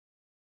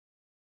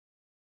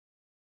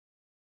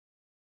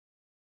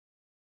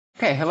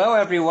Okay, hello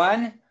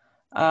everyone.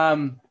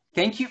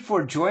 Thank you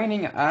for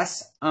joining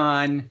us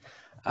on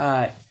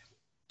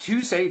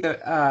Tuesday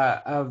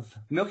of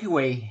Milky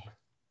Way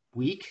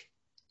week.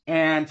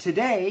 And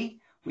today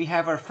we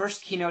have our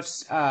first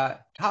keynote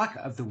talk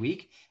of the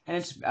week, and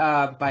it's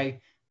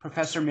by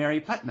Professor Mary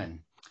Putman.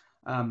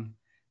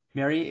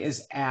 Mary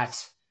is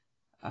at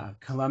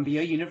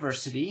Columbia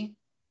University,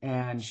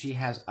 and she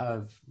has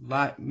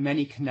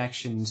many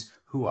connections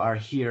who are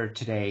here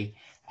today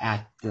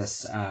at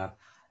this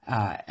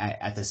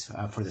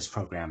for this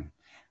program.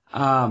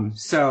 I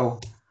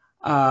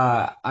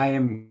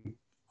am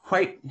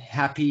quite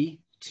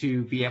happy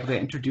to be able to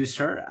introduce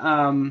her.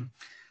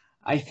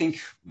 I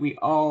think we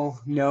all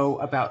know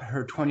about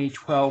her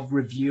 2012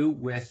 review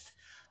with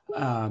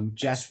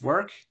Jess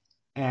Work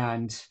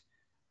and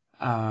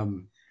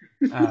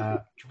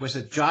was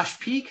it Josh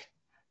Peak?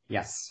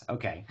 Yes,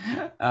 okay.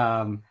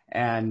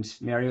 And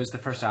Mary was the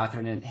first author,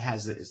 and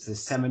it's the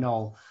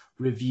seminal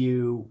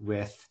review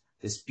with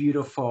this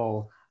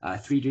beautiful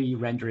 3D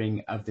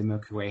rendering of the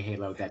Milky Way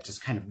halo that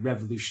just kind of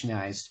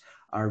revolutionized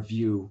our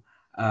view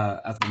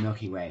of the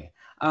Milky Way.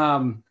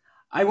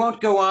 I won't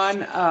go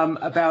on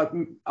about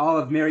all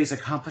of Mary's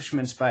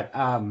accomplishments, but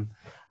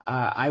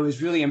I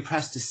was really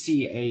impressed to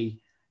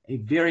see a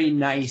very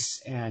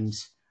nice and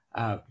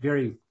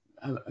very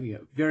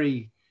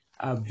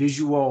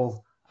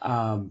visual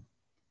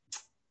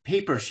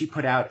paper she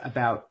put out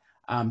about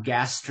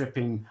gas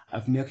stripping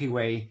of Milky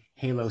Way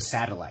halo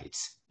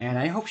satellites. And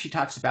I hope she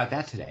talks about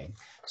that today.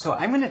 So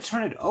I'm going to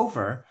turn it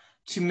over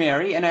to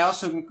Mary, and I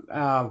also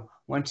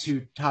want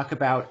to talk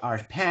about our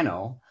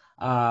panel.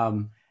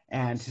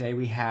 And today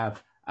we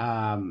have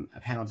a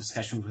panel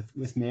discussion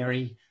with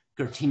Mary,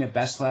 Gertina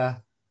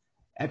Besla,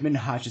 Edmund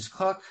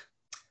Hodges-Cook,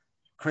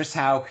 Chris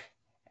Hauk,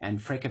 and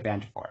Freke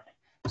Vandervoort.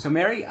 So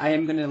Mary, I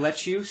am going to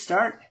let you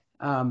start.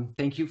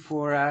 Thank you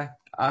for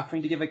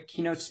offering to give a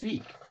keynote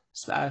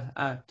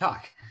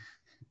talk.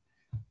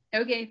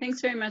 Okay,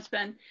 thanks very much,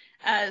 Ben.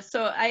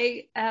 So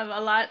I have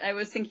a lot I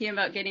was thinking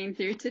about getting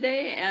through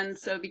today, and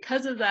so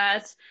because of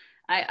that,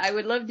 I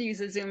would love to use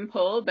a Zoom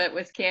poll, but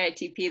with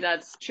KITP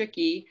that's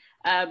tricky.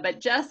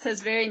 But Jess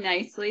has very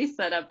nicely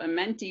set up a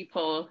Menti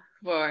poll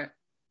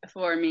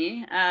for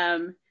me,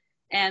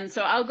 and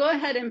so I'll go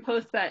ahead and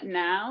post that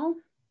now.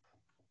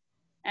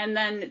 And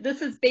then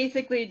this is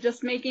basically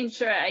just making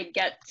sure I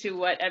get to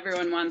what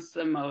everyone wants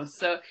the most.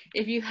 So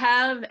if you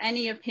have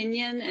any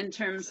opinion in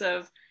terms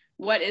of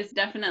what is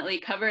definitely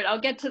covered,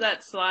 I'll get to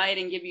that slide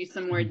and give you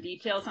some more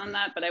details on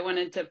that, but I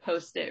wanted to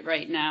post it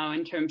right now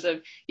in terms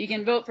of you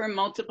can vote for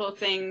multiple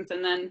things,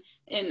 and then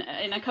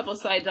in a couple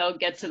slides I'll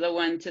get to the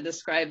one to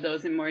describe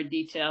those in more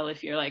detail.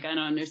 If you're like, I don't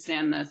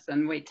understand this,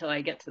 then wait till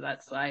I get to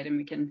that slide and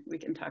we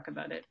can talk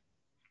about it.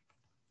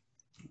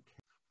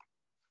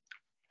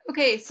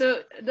 Okay,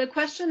 so the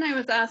question I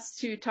was asked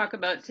to talk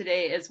about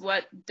today is,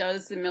 what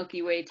does the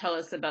Milky Way tell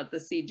us about the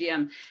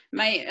CGM?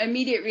 My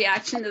immediate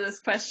reaction to this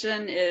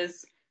question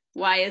is,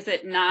 why is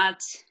it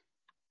not,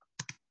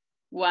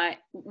 what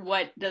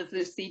does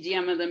the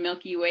CGM of the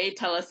Milky Way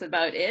tell us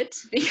about it?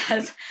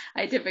 Because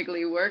I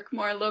typically work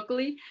more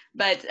locally,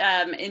 but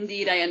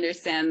indeed I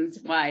understand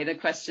why the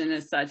question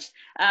is such.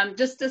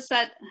 Just to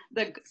set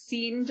the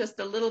scene just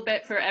a little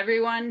bit for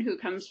everyone who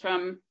comes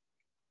from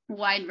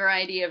wide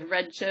variety of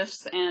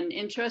redshifts and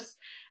interests.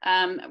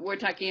 We're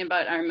talking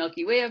about our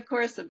Milky Way, of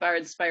course, a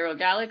barred spiral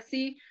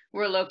galaxy.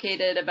 We're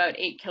located about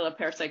 8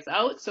 kiloparsecs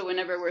out. So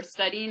whenever we're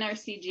studying our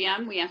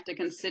CGM, we have to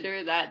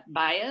consider that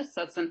bias.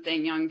 That's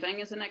something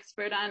Yongzheng is an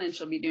expert on, and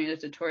she'll be doing a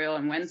tutorial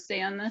on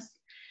Wednesday on this.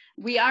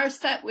 We are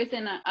set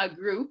within a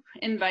group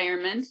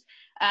environment.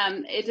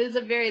 It is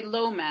a very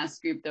low mass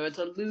group, though. It's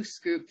a loose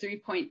group,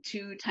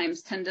 3.2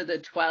 times 10 to the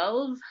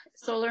 12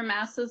 solar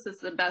masses is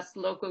the best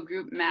local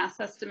group mass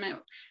estimate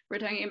we're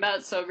talking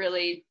about. So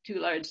really 2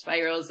 large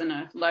spirals and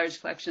a large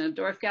collection of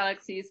dwarf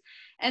galaxies.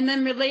 And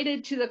then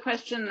related to the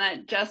question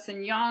that Jess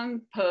and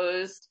Yang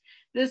posed,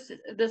 this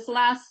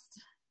last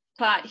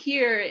plot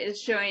here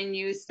is showing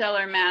you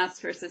stellar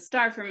mass versus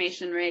star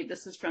formation rate.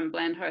 This is from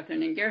Bland,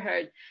 Hawthorne, and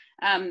Gerhard.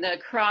 The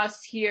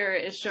cross here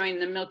is showing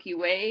the Milky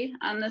Way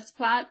on this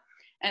plot.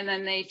 And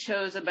then they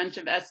chose a bunch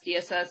of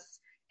SDSS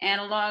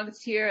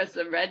analogs here as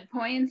the red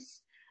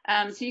points.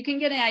 So you can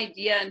get an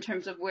idea in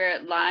terms of where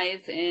it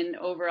lies in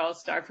overall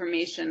star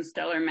formation,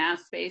 stellar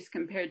mass space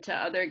compared to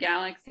other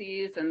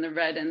galaxies, and the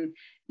red and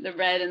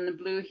the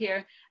blue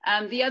here.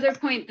 The other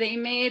point they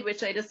made,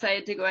 which I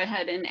decided to go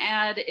ahead and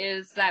add,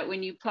 is that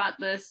when you plot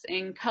this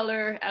in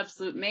color,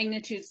 absolute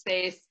magnitude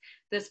space,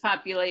 this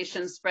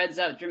population spreads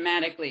out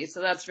dramatically. So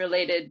that's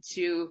related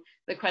to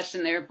the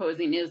question they were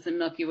posing, is the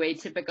Milky Way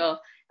typical?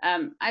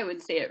 I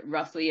would say it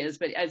roughly is,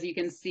 but as you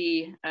can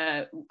see,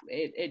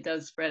 it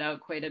does spread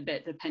out quite a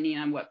bit depending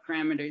on what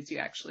parameters you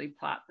actually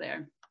plot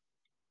there.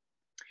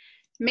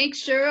 Make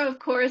sure, of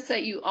course,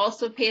 that you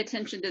also pay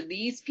attention to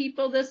these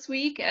people this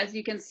week. As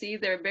you can see,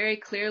 they're very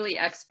clearly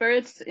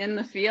experts in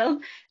the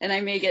field, and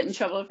I may get in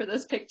trouble for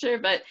this picture,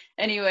 but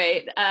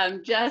anyway,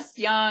 Jess,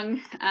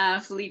 Young,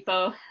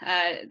 Filippo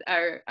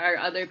are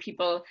other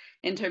people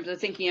in terms of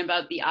thinking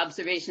about the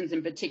observations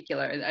in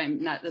particular.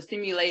 I'm not the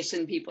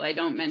simulation people I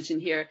don't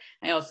mention here.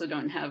 I also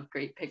don't have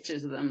great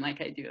pictures of them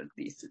like I do of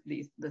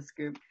this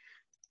group.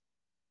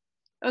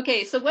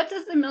 Okay, so what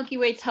does the Milky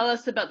Way tell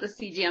us about the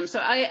CGM? So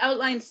I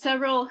outlined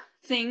several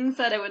things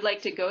that I would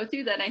like to go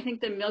through that I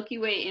think the Milky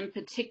Way in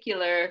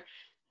particular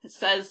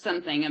says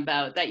something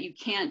about that you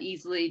can't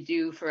easily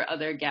do for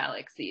other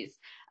galaxies.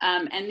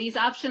 And these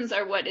options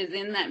are what is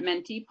in that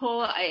Menti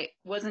poll. I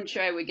wasn't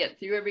sure I would get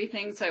through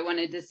everything, so I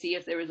wanted to see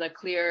if there was a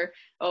clear,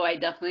 oh, I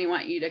definitely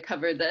want you to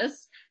cover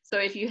this. So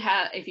if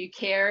you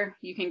care,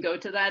 you can go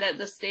to that at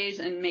this stage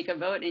and make a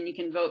vote, and you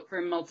can vote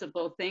for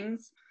multiple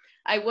things.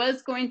 I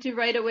was going to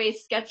right away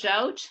sketch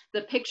out the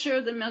picture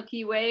of the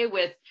Milky Way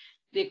with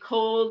the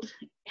cold,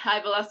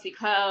 high velocity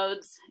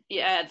clouds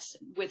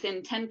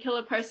within 10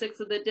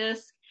 kiloparsecs of the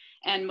disk.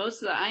 And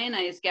most of the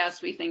ionized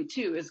gas we think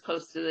too is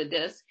close to the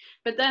disk.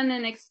 But then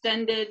an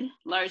extended,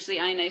 largely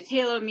ionized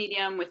halo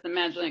medium with the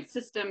Magellanic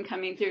system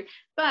coming through.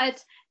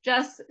 But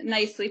just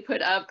nicely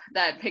put up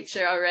that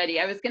picture already.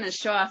 I was going to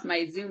show off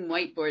my Zoom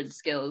whiteboard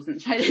skills and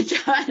try to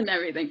draw it and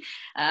everything.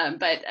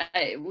 But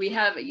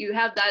you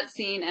have that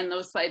scene, and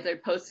those slides are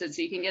posted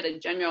so you can get a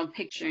general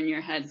picture in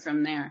your head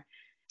from there.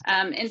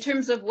 In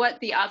terms of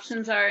what the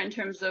options are, in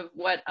terms of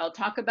what I'll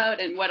talk about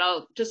and what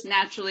I'll just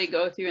naturally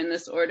go through in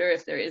this order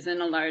if there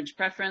isn't a large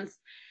preference.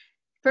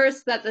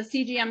 First, that the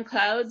CGM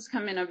clouds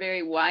come in a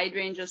very wide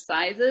range of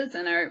sizes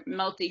and are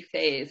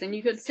multi-phase. And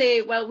you could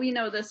say, well, we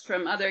know this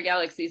from other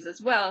galaxies as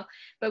well,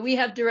 but we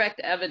have direct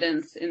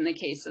evidence in the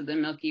case of the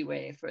Milky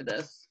Way for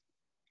this.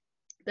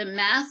 The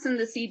mass in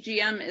the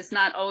CGM is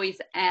not always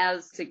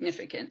as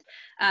significant.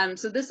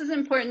 So this is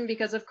important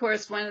because, of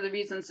course, one of the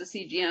reasons the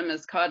CGM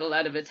has caught a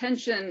lot of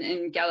attention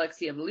in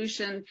galaxy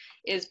evolution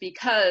is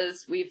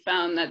because we've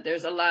found that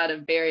there's a lot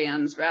of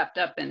baryons wrapped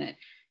up in it.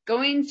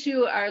 Going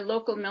to our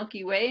local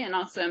Milky Way and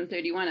also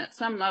M31 at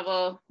some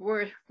level,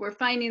 we're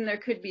finding there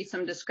could be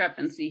some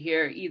discrepancy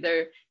here,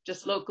 either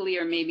just locally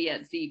or maybe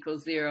at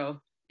z=0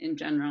 in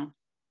general.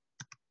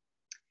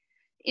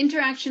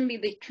 Interaction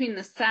between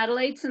the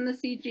satellites and the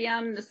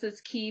CGM, this is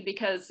key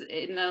because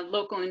in the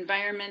local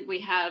environment,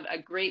 we have a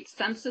great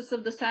census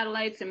of the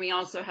satellites, and we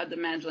also have the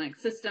Magellanic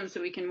system, so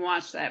we can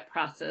watch that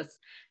process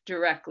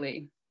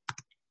directly.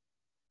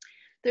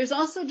 There's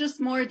also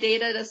just more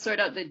data to sort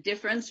out the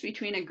difference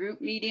between a group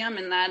medium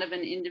and that of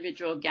an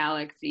individual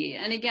galaxy.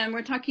 And again,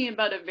 we're talking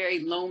about a very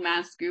low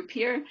mass group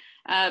here,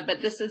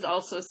 but this is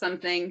also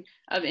something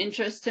of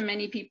interest to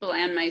many people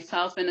and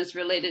myself, and is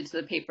related to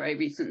the paper I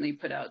recently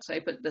put out. So I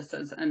put this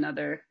as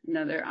another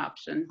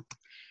option.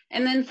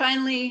 And then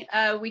finally,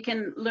 we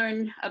can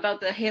learn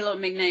about the halo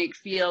magnetic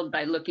field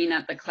by looking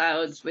at the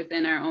clouds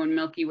within our own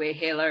Milky Way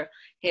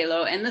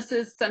halo. And this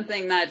is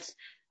something that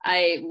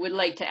I would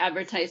like to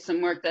advertise some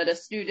work that a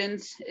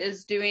student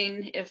is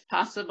doing, if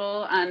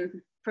possible,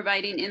 on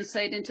providing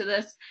insight into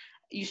this.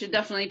 You should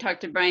definitely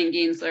talk to Brian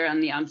Gainsler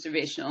on the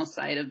observational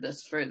side of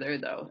this further,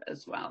 though,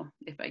 as well,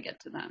 if I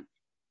get to that.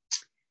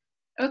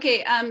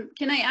 Okay,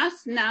 can I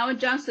ask now,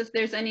 Jess, if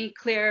there's any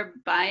clear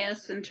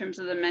bias in terms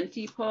of the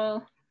Menti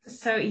poll?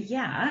 So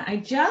yeah, I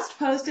just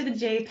posted a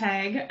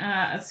JPEG,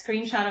 a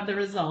screenshot of the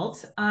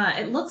results.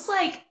 It looks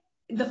like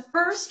the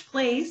first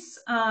place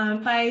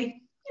by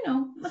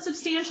a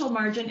substantial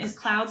margin is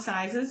cloud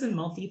sizes and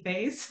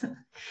multi-phase.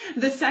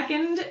 The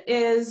second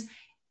is,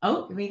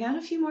 oh, we got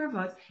a few more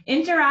votes.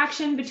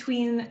 Interaction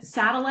between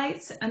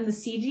satellites and the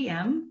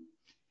CGM.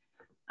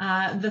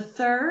 The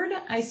third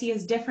I see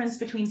is difference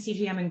between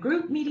CGM and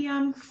group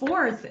medium.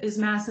 Fourth is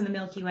mass in the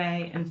Milky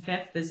Way. And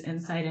fifth is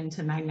insight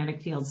into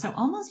magnetic fields. So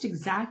almost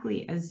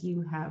exactly as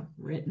you have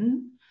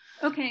written.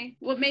 Okay,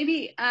 well,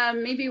 maybe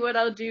what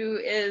I'll do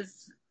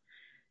is,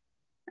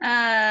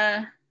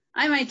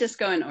 I might just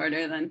go in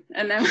order then,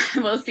 and then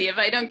we'll see. If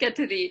I don't get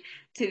to the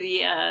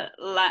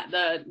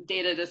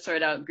data to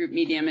sort out group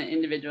medium and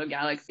individual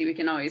galaxy, we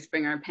can always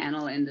bring our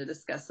panel in to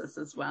discuss this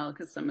as well,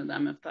 because some of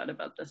them have thought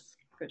about this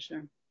for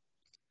sure.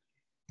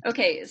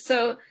 Okay,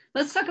 so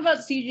let's talk about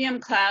CGM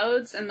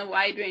clouds and the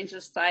wide range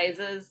of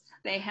sizes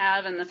they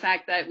have, and the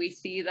fact that we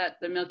see that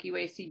the Milky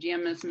Way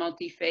CGM is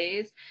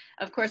multi-phase.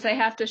 Of course, I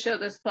have to show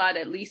this plot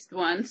at least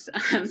once.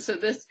 So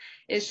this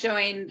is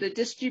showing the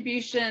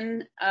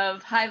distribution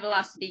of high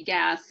velocity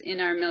gas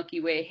in our Milky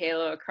Way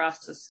halo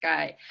across the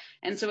sky.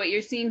 And so what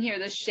you're seeing here,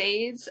 the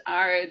shades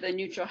are the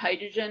neutral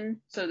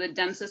hydrogen, so the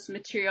densest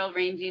material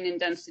ranging in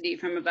density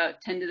from about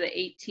 10 to the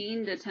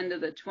 18 to 10 to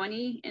the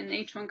 20 in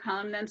H1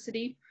 column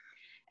density.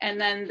 And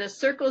then the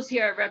circles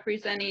here are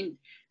representing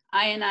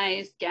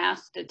ionized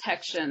gas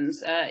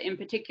detections. In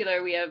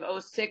particular, we have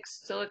O6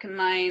 silicon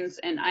lines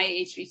and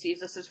IHVCs.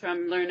 This is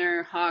from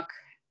Lerner, Hawk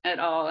et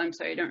al. I'm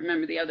sorry, I don't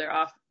remember the other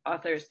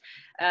authors.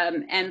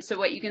 And so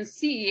what you can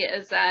see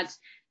is that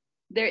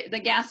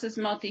the gas is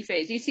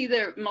multi-phase. You see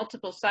there are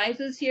multiple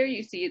sizes here.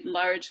 You see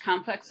large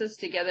complexes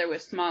together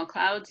with small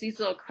clouds. These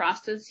little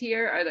crosses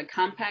here are the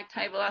compact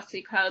high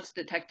velocity clouds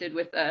detected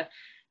with a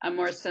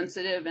more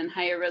sensitive and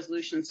higher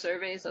resolution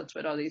surveys. That's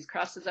what all these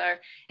crosses are.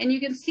 And you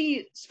can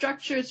see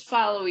structures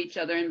follow each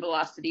other in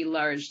velocity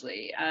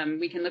largely.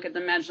 We can look at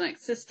the Magellanic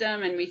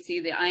system and we see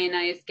the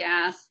ionized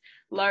gas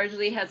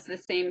largely has the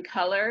same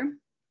color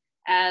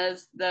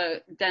as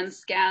the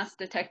dense gas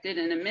detected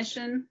in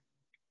emission.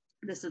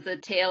 This is the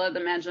tail of the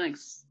Magellanic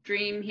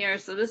stream here.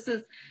 So this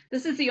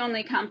is the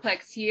only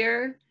complex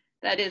here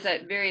that is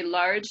at very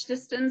large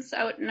distance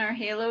out in our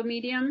halo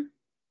medium.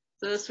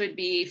 So this would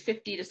be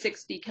 50 to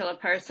 60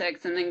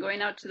 kiloparsecs. And then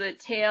going out to the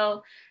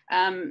tail,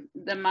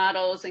 the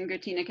models, and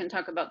Gertina can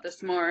talk about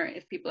this more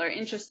if people are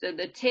interested,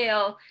 the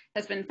tail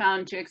has been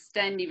found to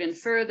extend even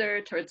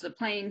further towards the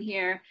plane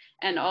here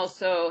and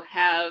also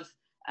have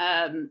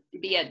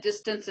be at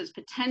distances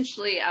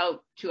potentially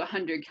out to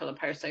 100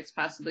 kiloparsecs,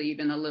 possibly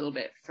even a little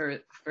bit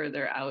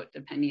further out,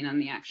 depending on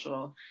the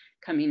actual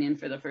coming in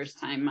for the first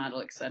time model,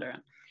 et cetera.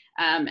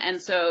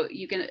 And so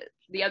you can,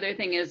 the other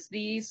thing is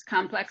these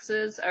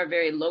complexes are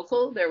very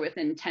local. They're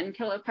within 10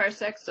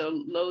 kiloparsecs, so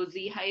low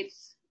Z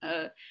heights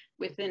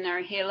within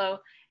our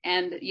halo.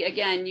 And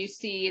again, you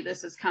see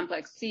this is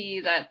complex C,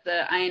 that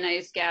the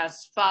ionized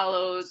gas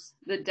follows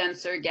the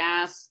denser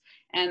gas.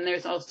 And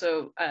there's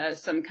also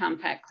some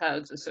compact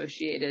clouds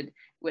associated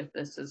with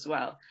this as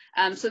well.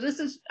 So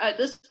this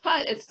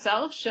plot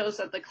itself shows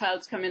that the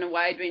clouds come in a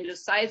wide range of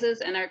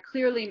sizes and are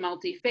clearly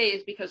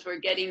multi-phase because we're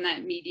getting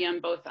that medium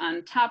both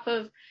on top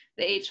of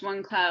the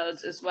H1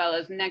 clouds as well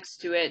as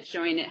next to it,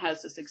 showing it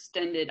has this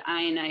extended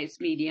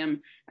ionized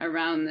medium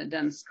around the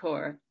dense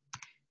core.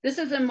 This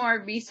is a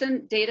more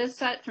recent data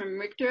set from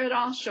Richter et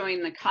al.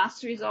 Showing the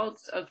cost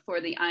results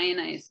for the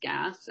ionized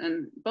gas.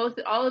 And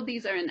all of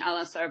these are in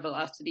LSR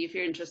velocity. If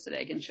you're interested,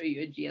 I can show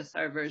you a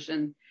GSR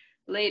version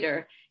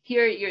later.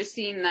 Here you're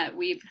seeing that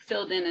we've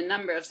filled in a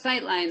number of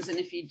sight lines. And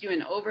if you do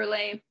an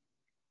overlay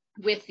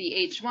with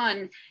the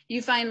H1,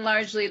 you find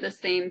largely the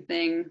same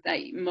thing, that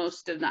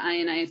most of the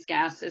ionized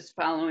gas is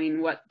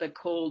following what the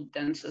cold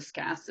densest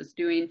gas is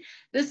doing.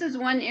 This is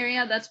one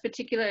area that's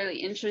particularly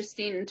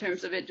interesting in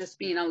terms of it just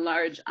being a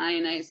large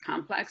ionized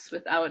complex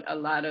without a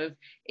lot of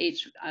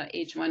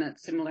H1 at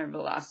similar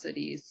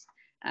velocities.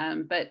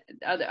 But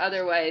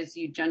otherwise,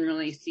 you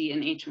generally see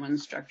an H1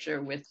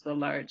 structure with the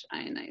large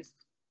ionized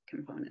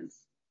components.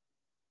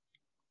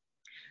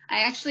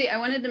 I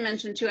wanted to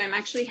mention too, I'm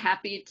actually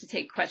happy to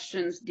take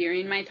questions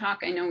during my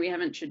talk. I know we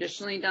haven't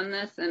traditionally done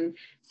this and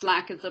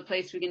Slack is the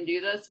place we can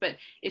do this, but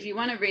if you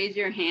want to raise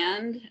your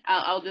hand,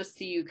 I'll just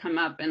see you come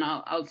up and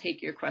I'll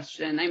take your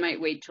question. I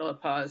might wait till a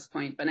pause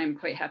point, but I'm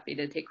quite happy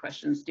to take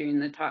questions during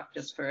the talk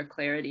just for a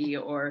clarity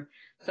or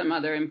some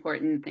other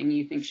important thing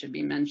you think should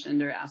be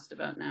mentioned or asked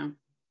about now.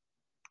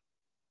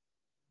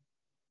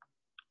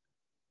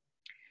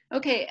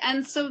 Okay,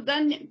 and so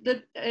then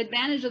the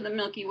advantage of the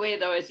Milky Way,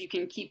 though, is you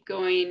can keep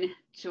going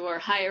to a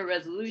higher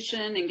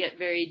resolution and get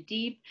very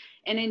deep.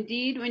 And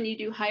indeed, when you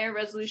do higher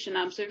resolution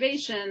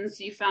observations,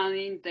 you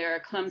find there are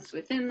clumps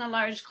within the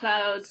large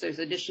clouds. There's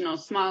additional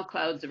small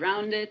clouds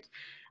around it.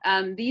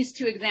 These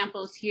two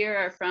examples here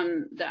are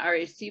from the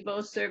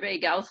Arecibo survey,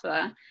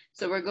 GALFA.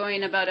 So we're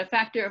going about a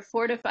factor of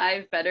 4 to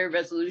 5 better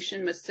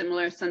resolution with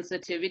similar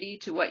sensitivity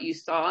to what you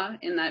saw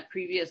in that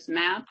previous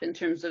map in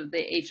terms of the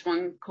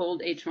H1,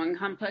 cold H1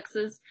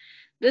 complexes.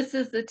 This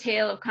is the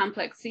tail of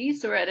complex C,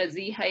 so we're at a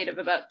Z height of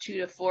about 2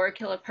 to 4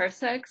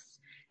 kiloparsecs.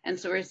 And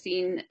so we're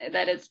seeing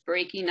that it's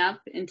breaking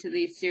up into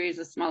these series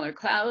of smaller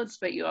clouds,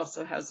 but you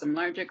also have some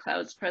larger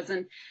clouds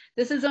present.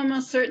 This is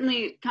almost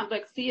certainly,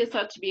 complex C is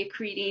thought to be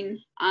accreting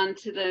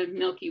onto the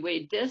Milky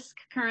Way disk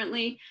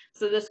currently.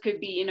 So this could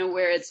be,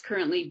 where it's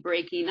currently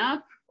breaking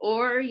up,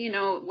 or,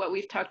 what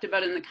we've talked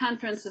about in the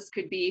conference, this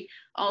could be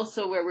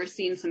also where we're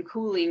seeing some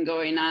cooling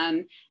going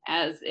on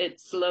as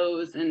it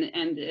slows and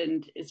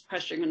is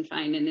pressure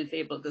confined and is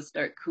able to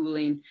start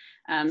cooling.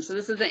 So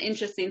this is an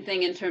interesting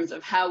thing in terms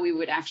of how we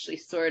would actually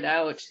sort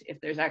out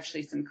if there's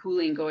actually some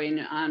cooling going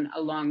on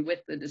along with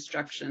the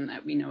destruction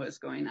that we know is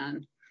going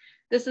on.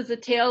 This is the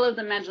tail of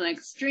the Magellanic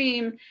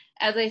stream.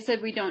 As I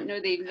said, we don't know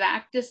the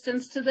exact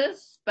distance to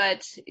this,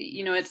 but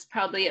it's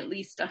probably at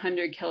least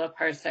 100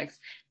 kiloparsecs.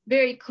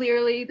 Very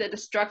clearly the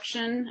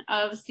destruction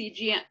of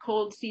CGM,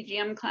 cold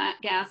CGM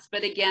gas,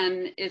 but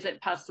again, is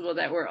it possible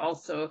that we're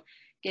also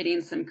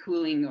getting some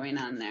cooling going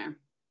on there?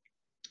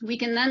 We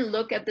can then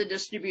look at the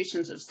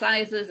distributions of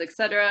sizes, et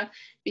cetera.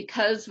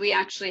 Because we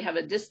actually have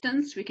a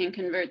distance, we can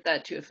convert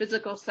that to a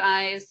physical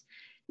size,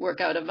 work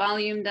out a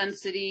volume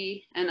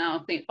density, and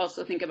I'll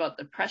also think about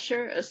the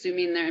pressure,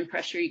 assuming they're in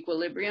pressure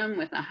equilibrium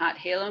with a hot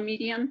halo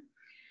medium.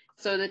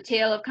 So the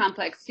tail of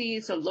complex C,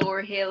 so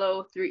lower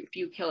halo,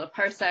 few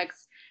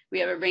kiloparsecs. We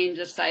have a range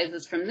of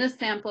sizes from this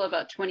sample,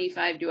 about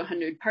 25 to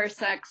 100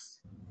 parsecs.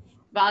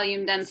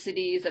 Volume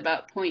densities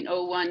about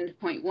 0.01 to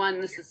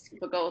 0.1. This is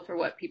typical for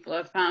what people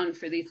have found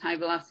for these high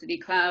velocity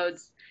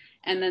clouds.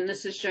 And then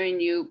this is showing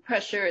you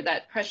pressure,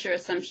 that pressure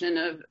assumption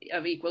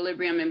of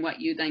equilibrium, and what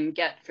you then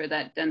get for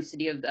that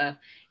density of the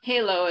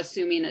halo,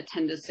 assuming a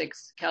 10 to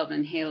 6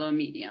 Kelvin halo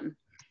medium.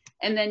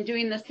 And then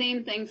doing the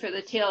same thing for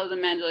the tail of the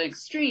Magellanic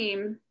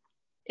Stream,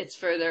 it's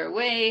further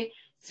away,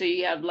 so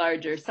you have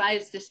larger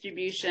size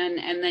distribution,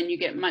 and then you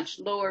get much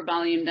lower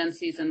volume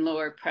densities and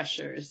lower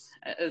pressures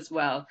as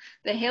well.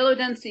 The halo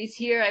densities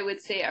here, I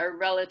would say, are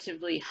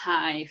relatively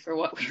high for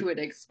what we would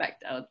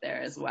expect out there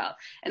as well.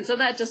 And so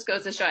that just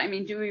goes to show, I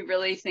mean, do we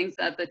really think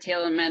that the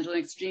tail of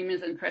Magellanic Stream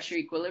is in pressure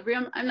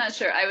equilibrium? I'm not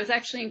sure. I was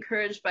actually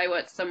encouraged by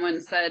what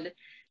someone said,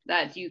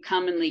 that you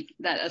commonly,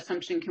 that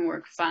assumption can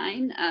work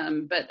fine,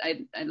 but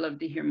I'd love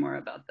to hear more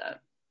about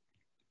that.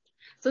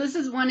 So this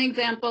is one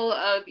example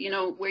of,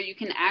 where you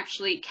can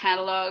actually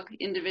catalog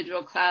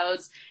individual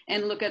clouds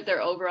and look at their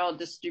overall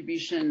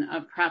distribution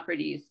of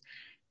properties.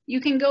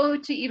 You can go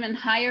to even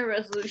higher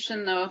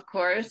resolution though, of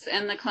course,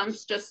 and the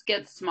clumps just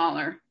get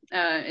smaller,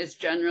 is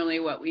generally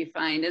what we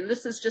find. And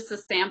this is just a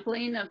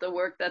sampling of the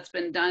work that's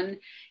been done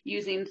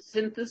using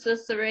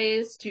synthesis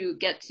arrays to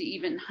get to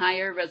even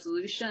higher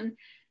resolution.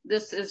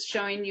 This is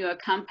showing you a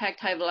compact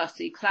high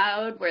velocity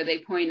cloud where they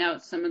point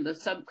out some of the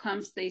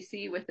subclumps they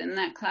see within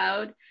that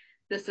cloud.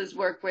 This is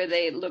work where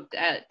they looked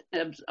at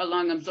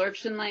along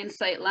absorption line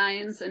sight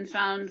lines and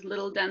found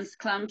little dense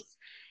clumps.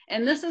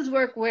 And this is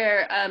work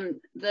where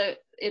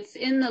it's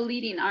in the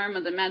leading arm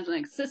of the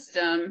Magellanic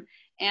system,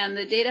 and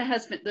the data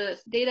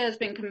has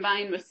been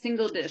combined with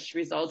single dish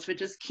results,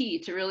 which is key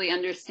to really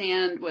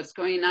understand what's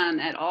going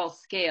on at all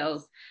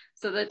scales.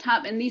 So the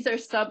top, and these are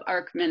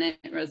sub-arc minute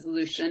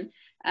resolution.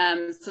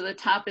 So the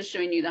top is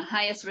showing you the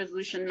highest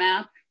resolution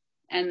map,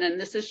 and then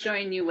this is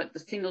showing you what the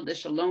single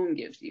dish alone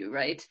gives you,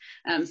 right?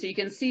 So you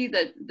can see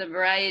that the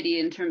variety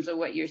in terms of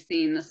what you're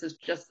seeing. This is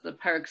just the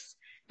Parkes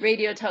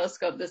radio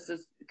telescope. This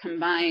is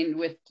combined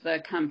with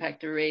the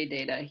compact array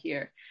data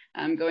here,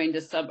 going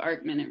to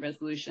sub-arc minute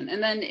resolution.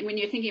 And then when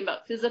you're thinking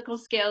about physical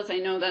scales, I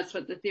know that's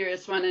what the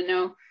theorists want to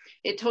know.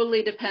 It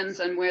totally depends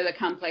on where the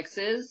complex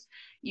is.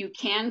 You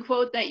can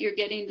quote that you're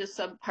getting to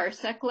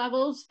sub-parsec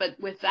levels, but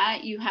with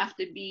that, you have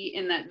to be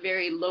in that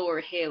very lower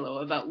halo,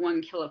 about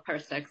 1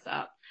 kiloparsecs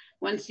up.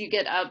 Once you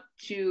get up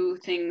to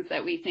things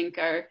that we think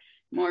are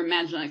more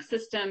Magellanic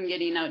system,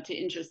 getting out to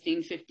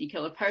interesting 50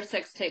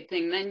 kiloparsecs type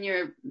thing,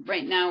 then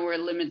right now we're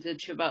limited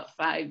to about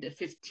 5 to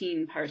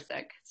 15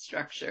 parsec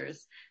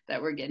structures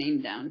that we're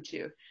getting down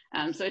to.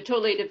 So it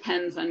totally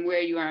depends on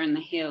where you are in the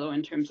halo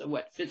in terms of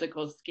what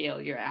physical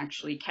scale you're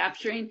actually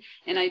capturing.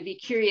 And I'd be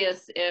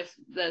curious if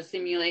the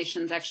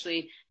simulations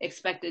actually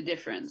expect a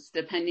difference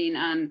depending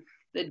on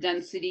the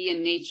density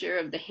and nature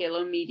of the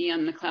halo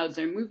medium the clouds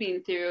are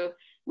moving through.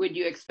 Would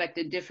you expect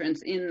a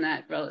difference in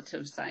that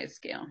relative size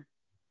scale?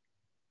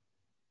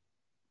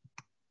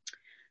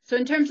 So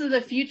in terms of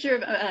the future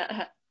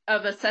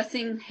of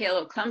assessing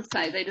halo clump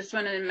size, I just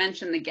wanted to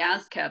mention the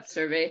gas cap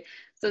survey.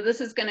 So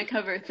this is going to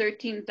cover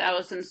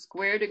 13,000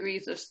 square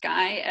degrees of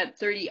sky at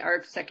 30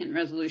 arc-second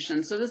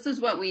resolution. So this is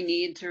what we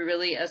need to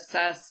really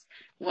assess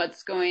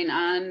what's going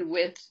on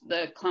with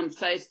the clump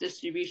size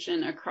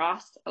distribution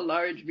across a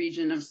large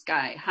region of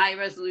sky. High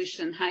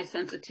resolution, high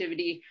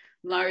sensitivity,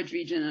 large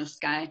region of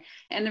sky.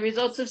 And the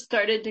results have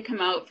started to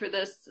come out for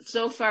this,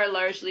 so far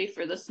largely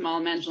for the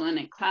small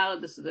Magellanic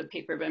Cloud. This is a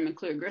paper by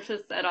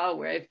McClure-Griffiths et al.,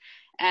 where I've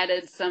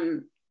added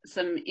some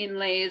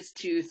inlays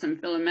to some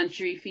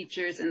filamentary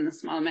features in the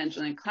small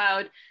Magellanic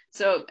Cloud.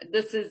 So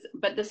this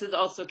is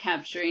also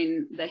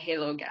capturing the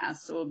halo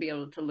gas. So we'll be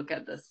able to look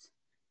at this,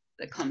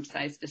 the clump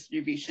size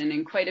distribution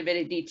in quite a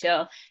bit of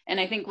detail. And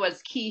I think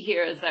what's key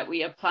here is that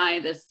we apply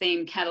the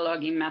same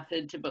cataloging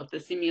method to both the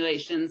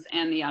simulations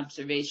and the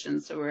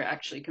observations. So we're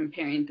actually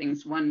comparing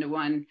things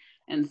one-to-one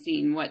and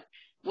seeing what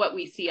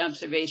we see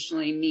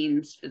observationally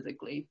means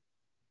physically.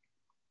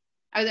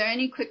 Are there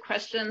any quick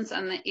questions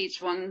on the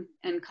H1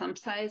 and clump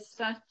size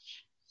such?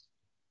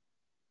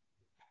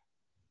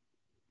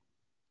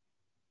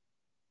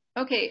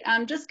 Okay,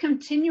 just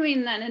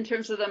continuing then in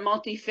terms of the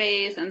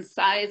multi-phase and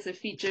size of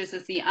features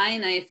is the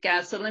ionized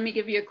gas. So let me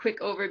give you a quick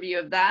overview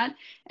of that.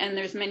 And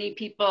there's many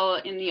people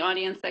in the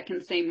audience that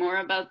can say more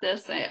about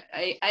this.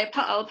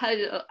 I'll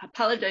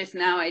apologize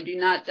now. I do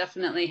not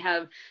definitely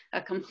have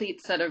a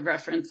complete set of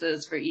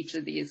references for each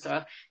of these.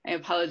 So I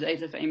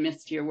apologize if I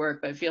missed your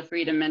work, but feel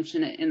free to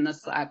mention it in the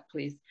Slack,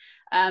 please.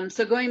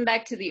 So going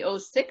back to the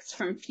 06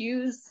 from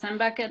Fuse,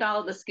 Sembach et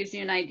al., this gives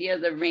you an idea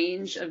of the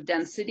range of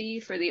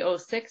density for the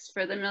 06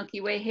 for the Milky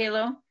Way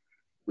halo.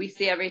 We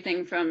see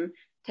everything from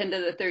 10 to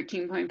the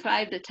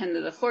 13.5 to 10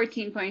 to the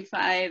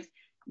 14.5.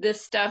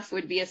 This stuff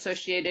would be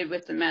associated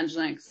with the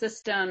Magellanic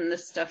system.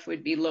 This stuff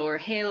would be lower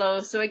halo.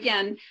 So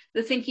again,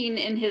 the thinking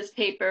in his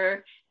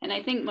paper, and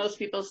I think most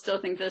people still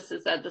think this,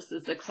 is that this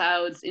is the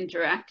clouds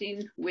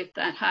interacting with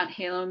that hot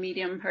halo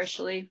medium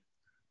partially.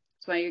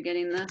 That's why you're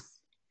getting this.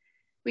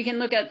 We can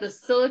look at the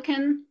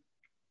silicon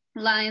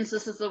lines.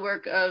 This is the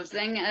work of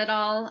Zheng et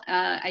al.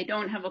 I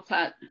don't have a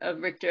plot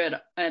of Richter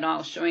et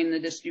al. Showing the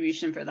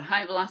distribution for the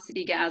high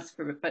velocity gas,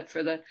 but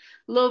for the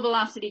low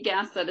velocity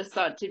gas that is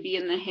thought to be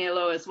in the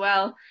halo as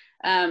well.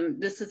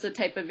 This is the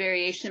type of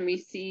variation we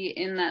see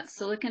in that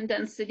silicon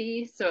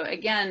density. So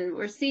again,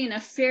 we're seeing a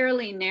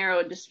fairly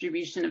narrow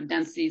distribution of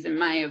densities, in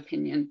my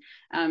opinion,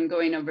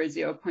 going over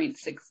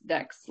 0.6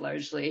 dex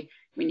largely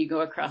when you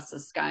go across the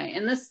sky.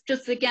 And this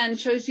just, again,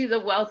 shows you the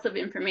wealth of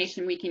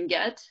information we can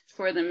get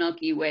for the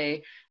Milky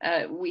Way.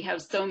 We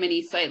have so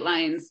many sight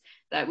lines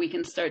that we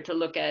can start to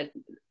look at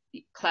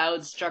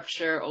cloud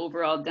structure,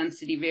 overall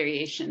density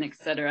variation, et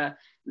cetera.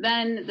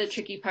 Then the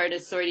tricky part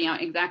is sorting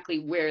out exactly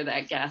where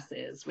that gas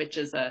is, which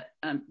is a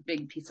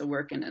big piece of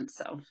work in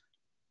itself.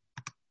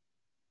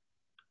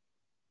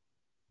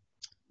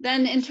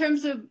 Then in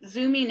terms of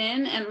zooming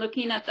in and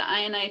looking at the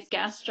ionized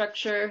gas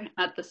structure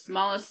at the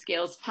smallest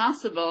scales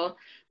possible,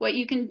 what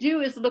you can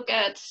do is look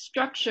at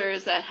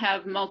structures that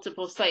have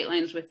multiple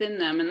sightlines within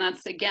them. And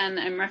that's, again,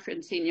 I'm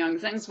referencing Yang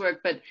Zheng's work,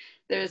 but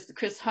there's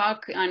Chris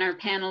Hawk on our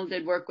panel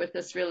did work with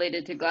this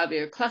related to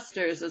globular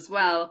clusters as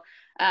well.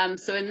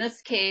 So in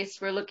this case,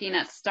 we're looking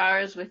at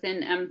stars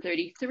within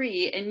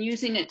M33 and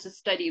using it to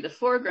study the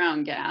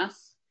foreground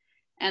gas.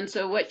 And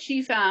so what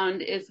she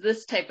found is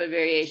this type of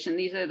variation.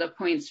 These are the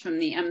points from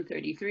the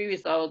M33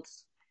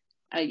 results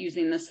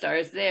using the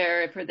stars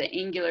there for the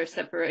angular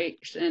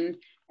separation.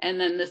 And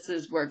then this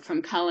is work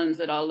from Collins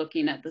et al.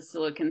 Looking at the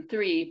silicon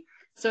 3.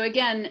 So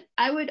again,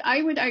 I would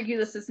argue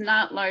this is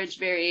not large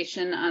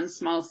variation on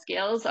small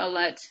scales. I'll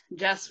let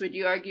Jess, would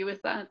you argue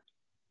with that?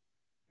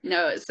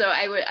 No, so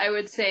I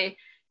would say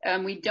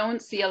we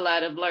don't see a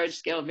lot of large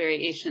scale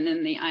variation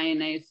in the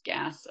ionized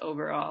gas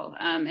overall.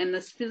 And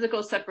this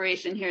physical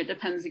separation here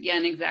depends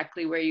again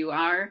exactly where you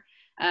are.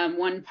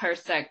 1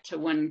 parsec to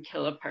 1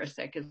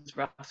 kiloparsec is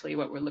roughly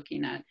what we're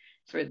looking at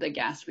for the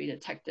gas we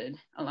detected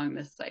along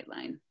this sight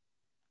line.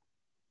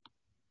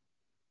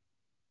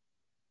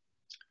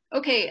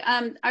 Okay,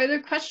 are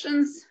there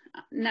questions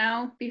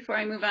now before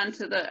I move on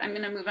to the, I'm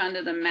gonna move on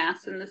to the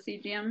mass in the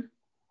CGM.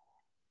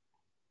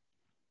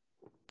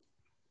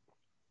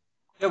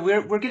 Yeah,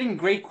 we're getting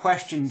great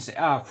questions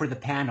for the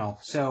panel,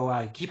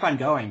 so keep on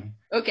going.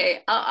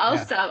 Okay, I'll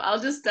stop.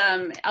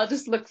 I'll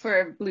just look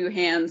for blue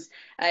hands.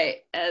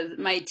 As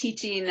my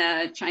teaching,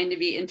 trying to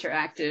be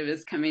interactive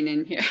is coming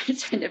in here,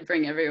 trying to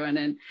bring everyone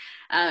in.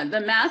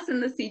 The mass in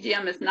the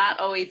CGM is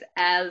not always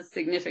as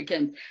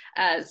significant.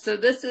 So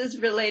this is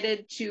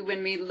related to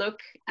when we look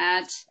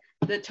at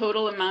the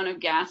total amount of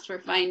gas we're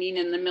finding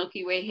in the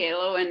Milky Way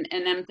halo and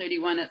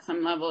M31 at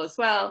some level as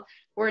well.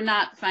 We're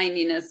not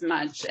finding as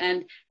much.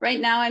 And right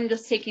now I'm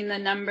just taking the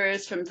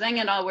numbers from Zheng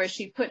et al. Where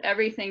she put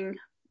everything,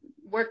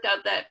 worked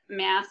out that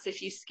mass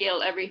if you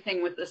scale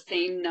everything with the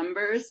same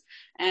numbers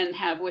and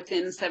have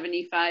within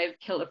 75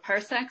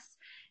 kiloparsecs.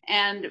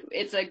 And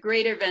it's a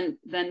greater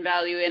than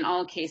value in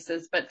all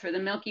cases. But for the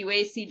Milky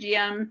Way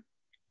CGM,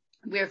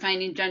 we're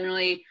finding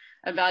generally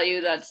a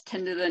value that's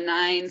 10 to the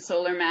 9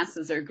 solar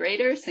masses or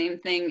greater. Same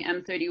thing,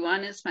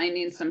 M31 is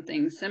finding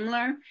something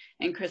similar.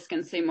 And Chris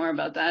can say more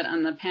about that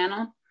on the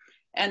panel.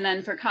 And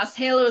then for COS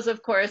halos,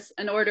 of course,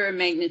 an order of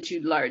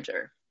magnitude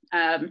larger.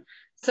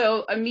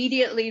 So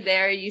immediately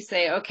there you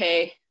say,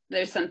 okay,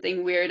 there's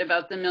something weird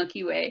about the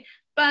Milky Way,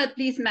 but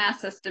these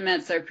mass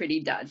estimates are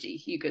pretty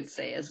dodgy, you could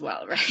say as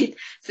well, right?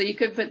 So you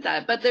could put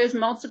that, but there's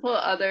multiple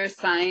other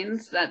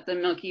signs that the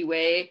Milky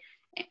Way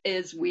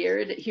is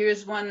weird.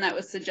 Here's one that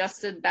was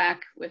suggested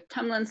back with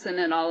Tomlinson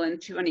et al. In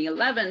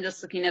 2011,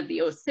 just looking at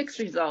the 06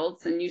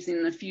 results and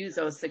using the FUSE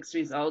 06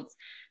 results,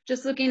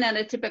 just looking at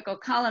a typical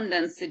column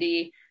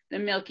density, the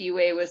Milky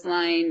Way was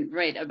lying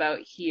right about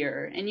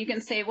here. And you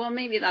can say, well,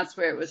 maybe that's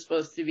where it was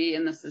supposed to be,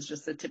 and this is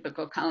just a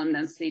typical column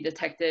density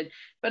detected.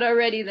 But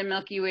already the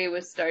Milky Way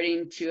was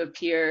starting to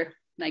appear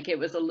like it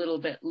was a little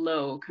bit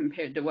low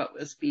compared to what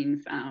was being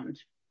found.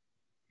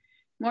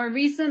 More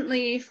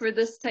recently, for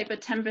this type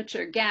of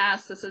temperature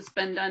gas, this has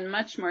been done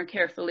much more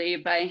carefully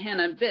by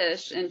Hannah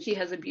Bish, and she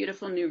has a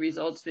beautiful new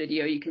results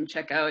video you can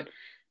check out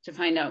to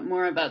find out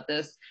more about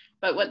this.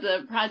 But what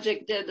the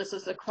project did, this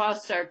was a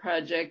Quasar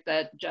project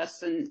that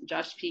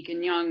Josh Peak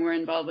and Young were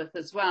involved with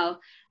as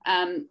well,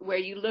 where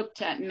you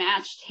looked at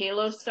matched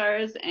halo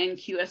stars and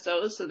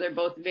QSOs, so they're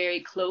both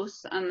very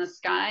close on the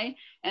sky,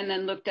 and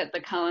then looked at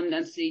the column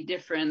density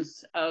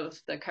difference of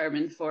the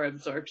carbon-4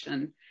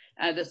 absorption.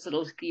 This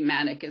little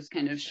schematic is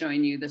kind of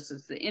showing you this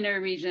is the inner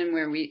region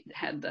where we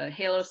had the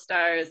halo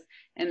stars,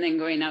 and then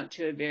going out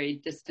to a very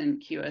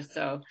distant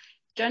QSO.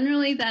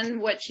 Generally, then,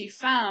 what she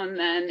found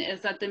then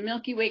is that the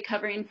Milky Way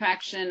covering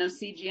fraction of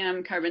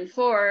CGM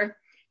carbon-4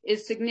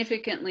 is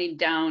significantly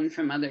down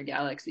from other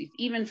galaxies,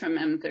 even from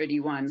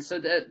M31. So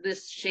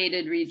this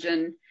shaded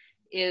region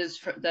is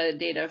the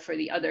data for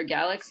the other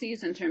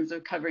galaxies in terms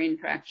of covering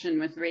fraction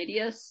with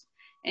radius.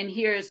 And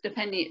here's,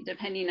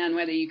 depending on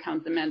whether you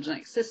count the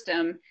Magellanic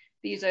system,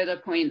 these are the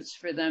points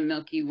for the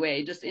Milky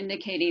Way, just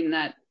indicating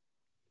that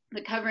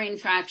the covering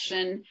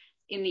fraction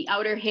in the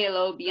outer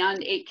halo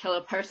beyond 8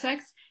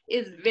 kiloparsecs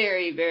is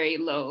very, very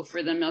low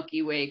for the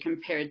Milky Way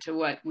compared to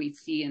what we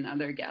see in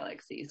other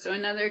galaxies. So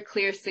another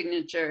clear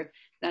signature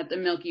that the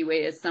Milky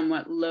Way is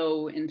somewhat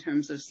low in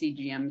terms of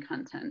CGM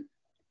content.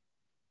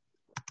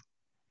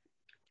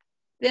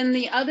 Then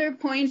the other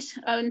point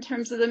in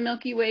terms of the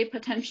Milky Way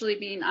potentially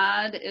being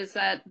odd is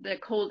that the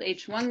cold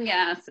H1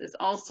 gas is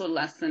also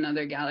less than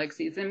other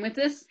galaxies. And with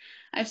this,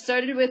 I've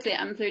started with the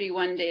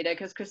M31 data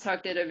because Chris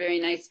Hawk did a very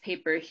nice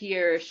paper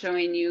here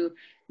showing you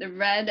the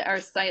red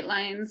are sight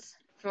lines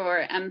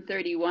for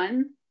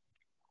M31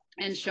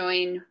 and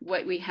showing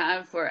what we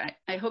have for,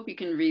 I hope you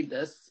can read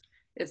this.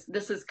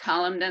 This is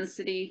column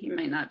density. You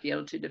might not be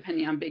able to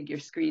depending on how big your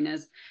screen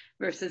is,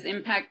 versus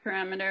impact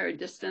parameter or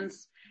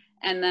distance.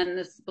 And then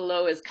this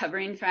below is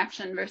covering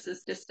fraction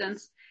versus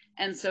distance.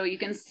 And so you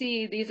can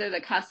see these are the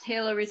cost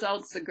halo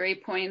results, the gray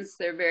points,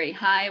 they're very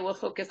high. We'll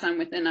focus on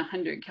within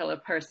 100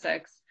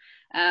 kiloparsecs.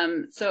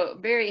 So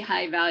very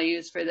high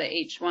values for the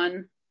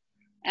H1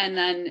 and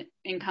then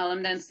in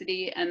column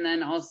density, and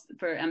then also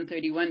for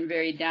M31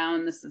 very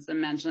down. This is the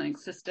Magellanic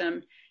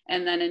system.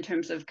 And then in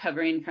terms of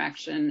covering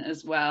fraction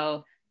as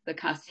well, the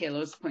cost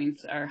halos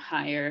points are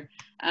higher.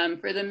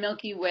 For the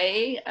Milky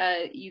Way,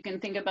 you can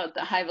think about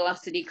the high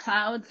velocity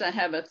clouds that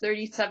have a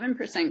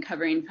 37%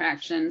 covering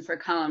fraction for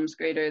columns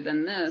greater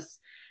than this.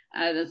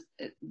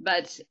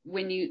 But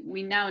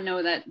we now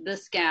know that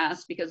this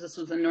gas, because this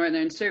was a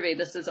northern survey,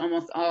 this is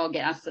almost all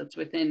gas that's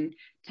within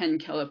 10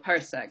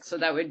 kiloparsecs. So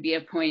that would be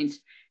a point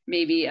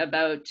maybe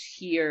about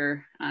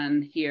here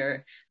on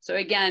here. So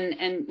again,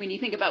 and when you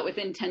think about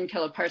within 10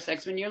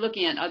 kiloparsecs, when you're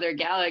looking at other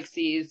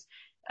galaxies,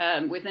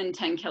 within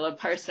 10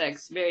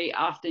 kiloparsecs, very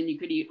often you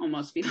could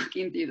almost be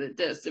looking through the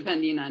disk,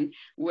 depending on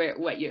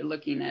what you're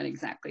looking at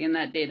exactly. And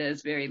that data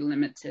is very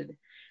limited.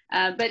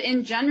 But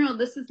in general,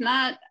 this is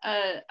not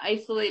an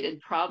isolated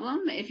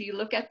problem. If you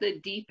look at the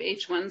deep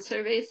H1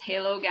 surveys,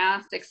 halo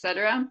gas,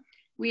 etc.,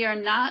 we are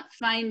not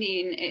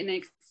finding an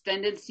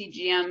extended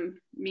CGM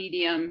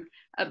medium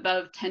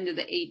above 10 to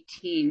the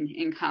 18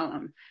 in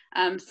column.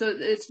 So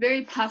it's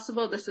very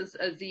possible this is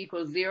a Z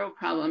equals 0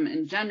 problem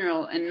in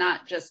general and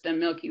not just a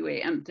Milky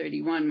Way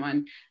M31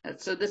 one.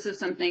 So this is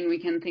something we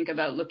can think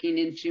about looking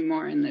into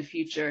more in the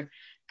future,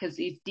 because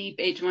these deep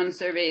H1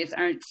 surveys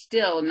aren't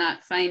still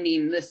not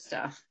finding this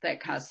stuff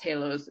that cost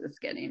halos is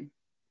getting.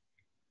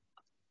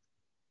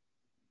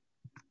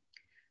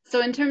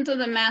 So in terms of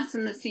the mass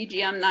and the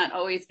CGM not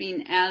always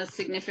being as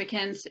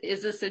significant,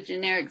 is this a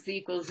generic Z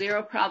equals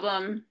 0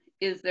 problem?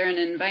 Is there an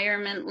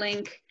environment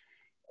link?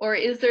 Or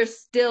is there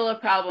still a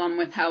problem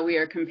with how we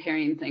are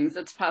comparing things?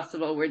 It's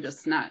possible we're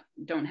just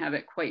don't have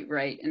it quite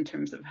right in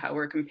terms of how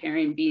we're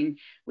comparing being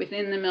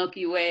within the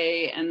Milky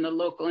Way and the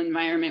local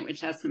environment,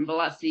 which has some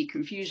velocity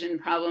confusion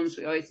problems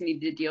we always need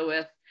to deal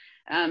with.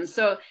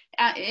 So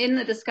in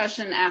the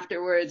discussion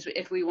afterwards,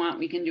 if we want,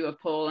 we can do a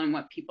poll on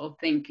what people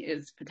think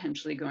is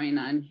potentially going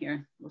on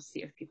here. We'll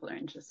see if people are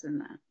interested in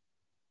that.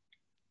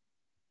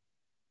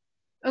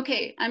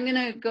 Okay, I'm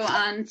going to go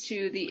on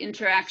to the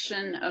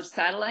interaction of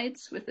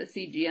satellites with the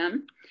CGM.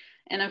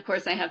 And of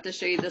course, I have to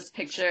show you this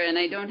picture, and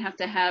I don't have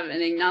to have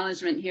an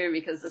acknowledgement here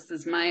because this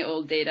is my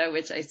old data,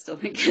 which I still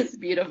think is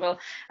beautiful.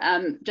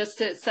 Just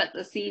to set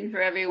the scene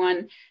for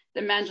everyone,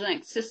 the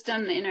Magellanic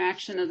system, the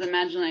interaction of the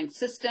Magellanic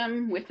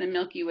system with the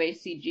Milky Way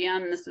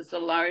CGM. This is the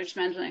large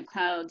Magellanic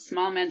Cloud,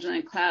 small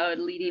Magellanic Cloud,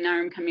 leading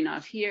arm coming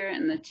off here,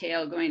 and the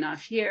tail going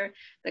off here.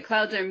 The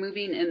clouds are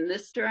moving in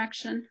this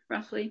direction,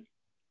 roughly.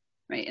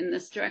 Right, in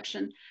this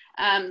direction.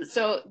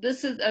 So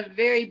this is a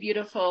very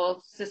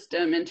beautiful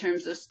system in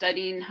terms of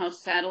studying how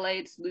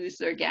satellites lose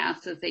their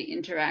gas as they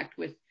interact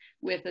with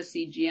a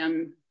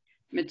CGM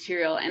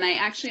material. And I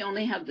actually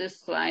only have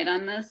this slide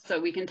on this, so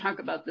we can talk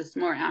about this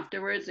more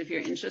afterwards if you're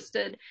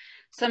interested.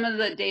 Some of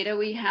the data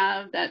we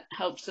have that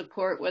helps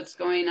support what's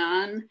going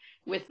on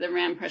with the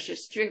ram pressure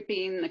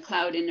stripping, the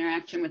cloud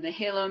interaction with the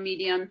halo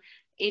medium,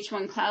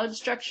 H1 cloud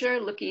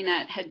structure, looking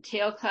at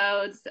head-tail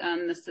clouds.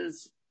 This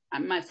is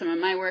some of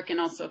my work,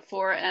 and also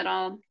For et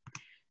al.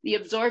 The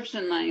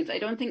absorption lines. I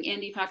don't think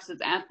Andy Fox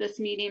is at this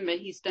meeting, but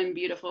he's done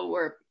beautiful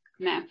work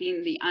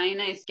mapping the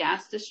ionized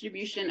gas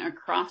distribution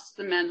across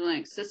the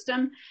Magellanic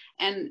system.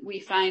 And we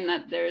find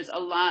that there's a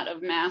lot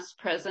of mass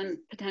present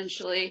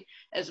potentially,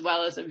 as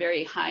well as a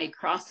very high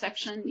cross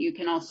section. You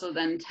can also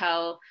then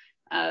tell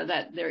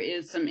that there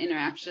is some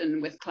interaction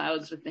with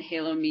clouds with the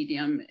halo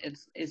medium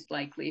is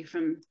likely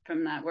from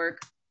that work.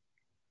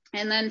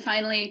 And then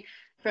finally,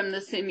 from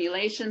the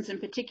simulations, in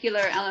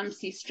particular,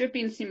 LMC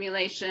stripping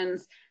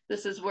simulations.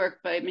 This is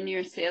work by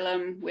Munir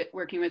Salem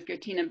working with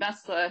Gertina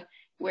Besla,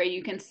 where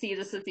you can see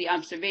this is the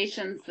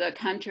observations. The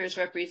contours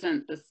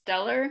represent the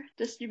stellar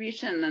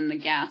distribution, and then the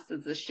gas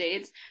is the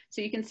shades.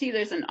 So you can see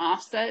there's an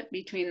offset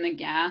between the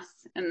gas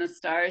and the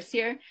stars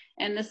here.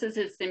 And this is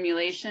his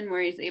simulation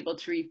where he's able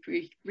to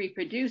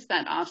reproduce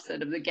that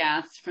offset of the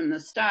gas from the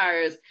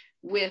stars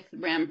with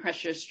ram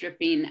pressure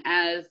stripping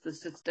as the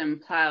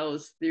system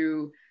plows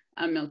through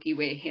a Milky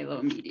Way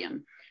halo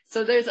medium.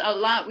 So there's a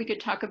lot we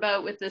could talk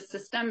about with this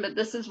system, but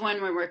this is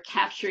one where we're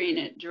capturing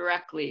it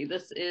directly.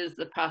 This is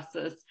the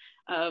process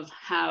of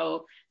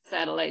how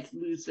satellites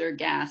lose their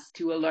gas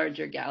to a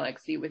larger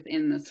galaxy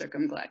within the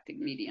circumgalactic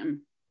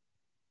medium.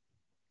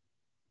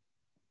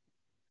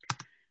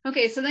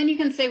 Okay, so then you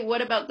can say,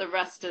 what about the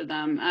rest of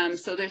them?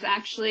 So there's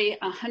actually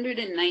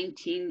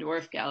 119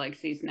 dwarf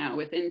galaxies now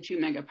within 2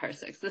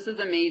 megaparsecs. This is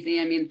amazing.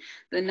 I mean,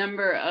 the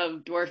number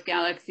of dwarf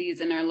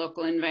galaxies in our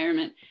local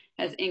environment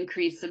has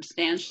increased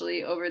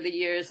substantially over the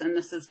years, and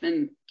this has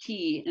been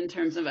key in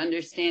terms of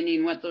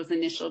understanding what those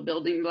initial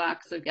building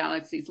blocks of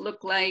galaxies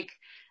look like,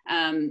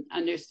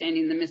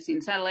 understanding the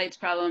missing satellites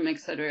problem, et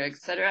cetera, et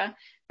cetera.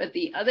 But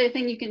the other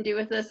thing you can do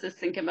with this is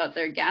think about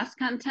their gas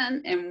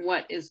content and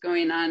what is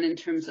going on in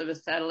terms of a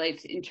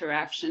satellite's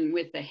interaction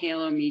with the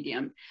halo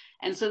medium.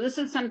 And so this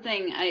is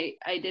something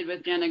I did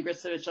with Jenna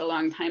Grisovich a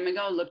long time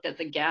ago, looked at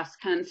the gas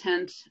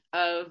content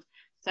of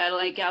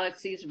satellite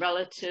galaxies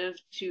relative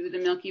to the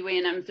Milky Way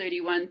and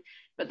M31.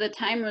 But the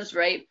time was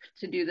ripe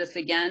to do this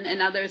again,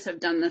 and others have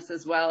done this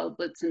as well,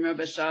 Blitz and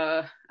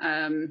Robichaud,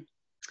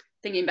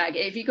 thinking back.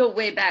 If you go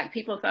way back,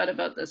 people thought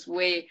about this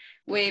way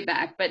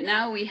back, but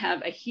now we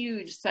have a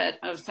huge set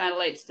of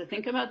satellites to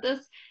think about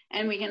this.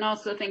 And we can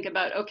also think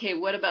about, okay,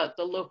 what about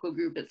the local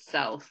group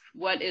itself?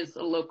 What is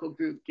the local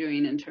group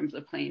doing in terms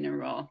of playing a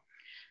role?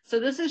 So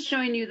this is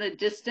showing you the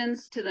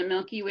distance to the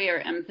Milky Way or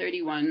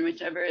M31,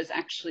 whichever is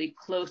actually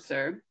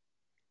closer.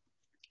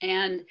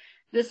 And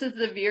this is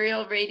the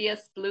virial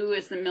radius. Blue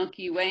is the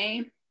Milky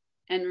Way,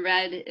 and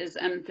red is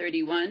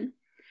M31.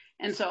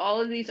 And so all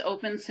of these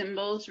open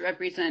symbols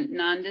represent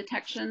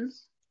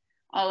non-detections.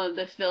 All of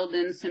the filled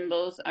in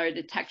symbols are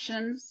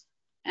detections.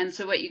 And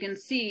so what you can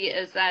see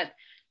is that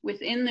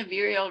within the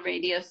virial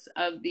radius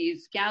of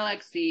these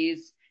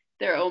galaxies,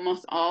 they're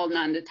almost all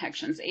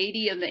non-detections.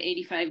 80 of the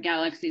 85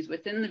 galaxies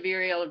within the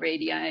virial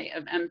radii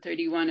of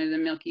M31 or the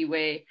Milky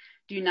Way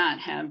do not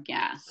have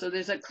gas. So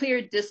there's a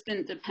clear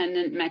distant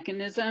dependent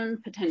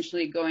mechanism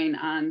potentially going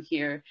on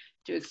here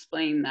to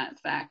explain that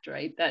fact,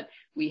 right? That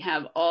we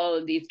have all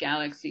of these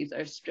galaxies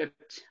are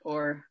stripped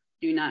or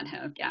do not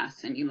have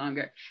gas any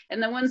longer.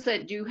 And the ones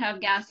that do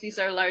have gas, these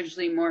are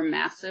largely more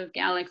massive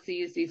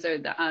galaxies. These are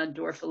the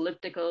dwarf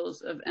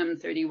ellipticals of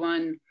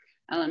M31,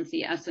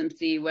 LMC,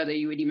 SMC, whether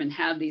you would even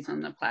have these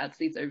on the plats.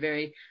 These are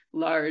very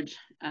large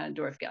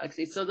dwarf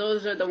galaxies. So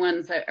those are the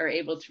ones that are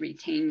able to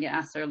retain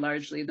gas, are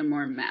largely the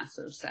more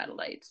massive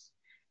satellites.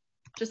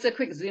 Just a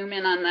quick zoom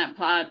in on that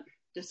plot.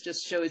 This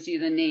just shows you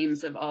the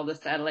names of all the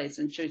satellites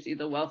and shows you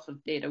the wealth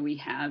of data we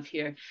have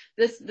here.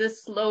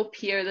 This slope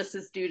here, this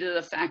is due to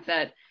the fact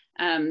that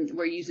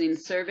we're using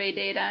survey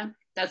data.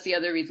 That's the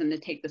other reason to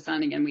take this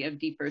on again. We have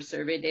deeper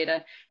survey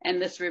data, and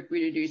this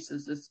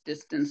reproduces this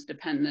distance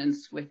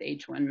dependence with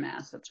H1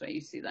 mass. That's why you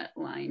see that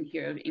line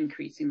here of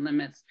increasing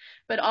limits.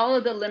 But all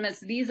of the limits,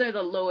 these are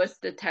the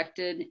lowest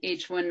detected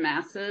H1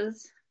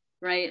 masses,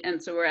 right?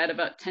 And so we're at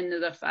about 10 to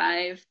the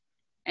 5.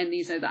 And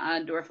these are the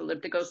odd dwarf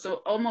ellipticals. So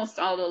almost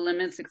all the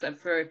limits, except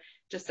for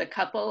just a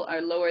couple,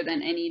 are lower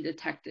than any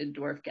detected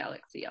dwarf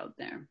galaxy out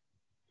there.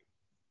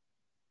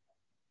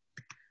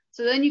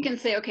 So then you can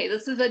say, okay,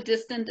 this is a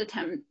distant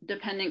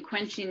dependent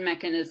quenching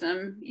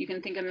mechanism. You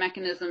can think of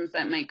mechanisms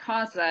that might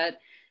cause that.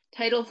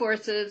 Tidal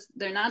forces,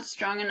 they're not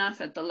strong enough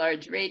at the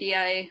large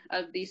radii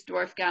of these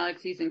dwarf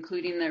galaxies,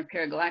 including their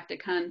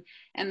paragalacticon,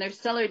 and their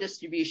stellar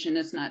distribution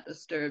is not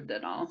disturbed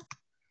at all.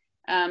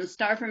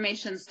 Star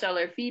formation,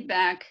 stellar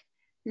feedback,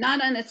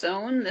 not on its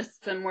own. This is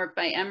some work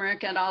by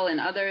Emmerich et al. And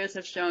others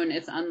have shown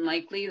it's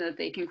unlikely that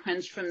they can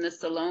quench from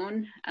this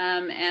alone.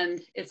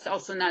 And it's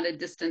also not a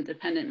distant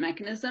dependent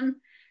mechanism,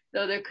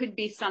 though there could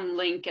be some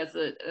link as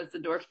the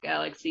dwarf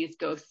galaxies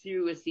go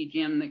through a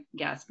CGM, the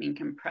gas being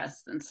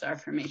compressed and star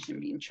formation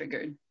being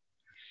triggered.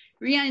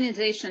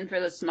 Reionization for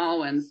the small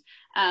ones.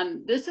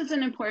 This is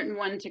an important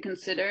one to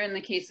consider in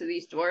the case of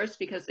these dwarfs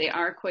because they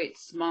are quite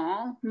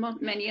small,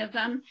 many of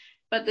them.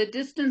 But the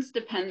distance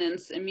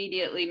dependence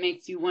immediately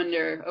makes you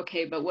wonder,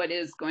 okay, but what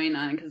is going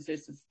on? Because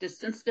there's this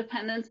distance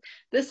dependence.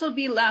 This will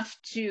be left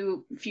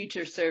to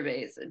future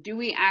surveys. Do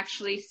we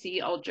actually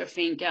see ultra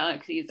faint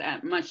galaxies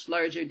at much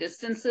larger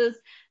distances?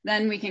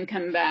 Then we can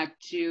come back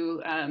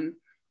to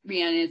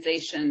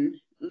reionization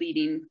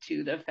leading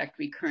to the effect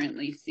we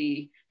currently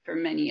see for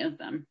many of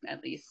them,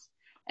 at least.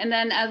 And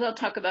then, as I'll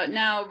talk about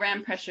now,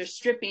 ram pressure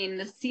stripping,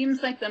 this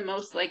seems like the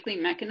most likely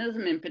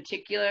mechanism in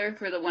particular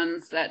for the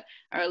ones that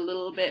are a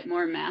little bit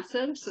more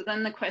massive. So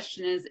then the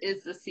question is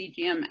the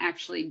CGM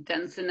actually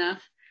dense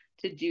enough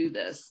to do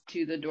this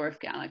to the dwarf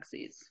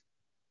galaxies?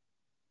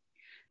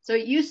 So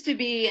it used to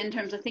be, in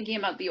terms of thinking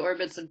about the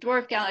orbits of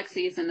dwarf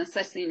galaxies and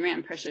assessing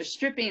ram pressure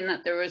stripping,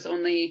 that there was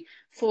only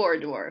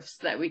 4 dwarfs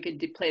that we could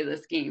play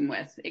this game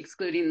with,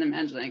 excluding the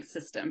Magellanic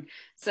System.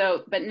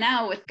 So, but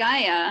now with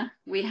Gaia,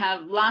 we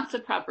have lots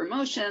of proper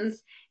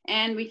motions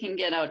and we can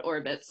get out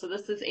orbits. So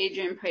this is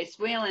Adrian Price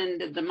Whalen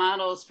did the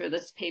models for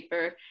this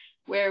paper,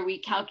 where we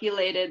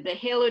calculated the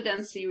halo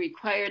density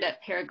required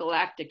at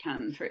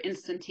paragalacticon for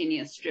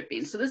instantaneous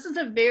stripping. So this is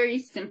a very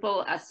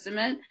simple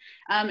estimate.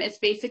 It's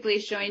basically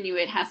showing you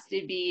it has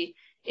to be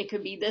it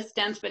could be this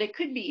dense, but it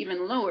could be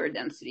even lower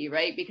density,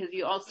 right? Because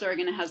you also are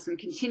going to have some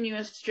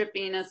continuous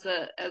stripping as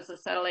the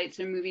satellites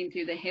are moving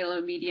through the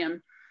halo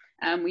medium.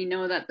 We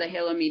know that the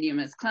halo medium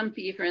is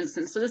clumpy, for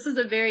instance. So this is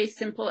a very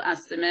simple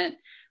estimate.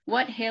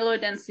 What halo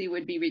density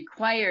would be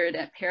required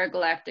at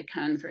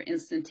paragalacticon for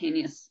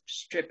instantaneous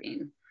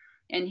stripping?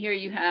 And here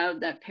you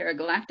have that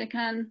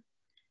paragalacticon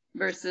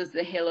versus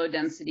the halo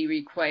density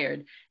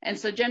required. And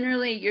so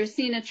generally you're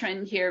seeing a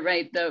trend here,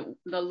 right? The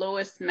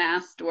lowest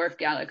mass dwarf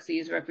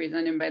galaxies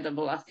represented by the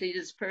velocity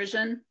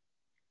dispersion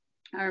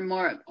are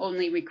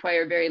only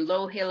require very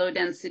low halo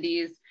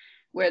densities,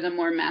 where the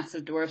more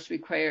massive dwarfs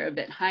require a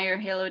bit higher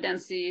halo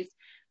densities.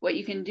 What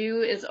you can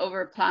do is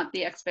overplot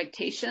the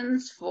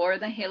expectations for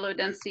the halo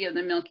density of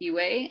the Milky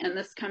Way, and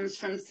this comes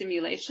from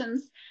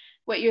simulations.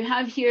 What you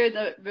have here,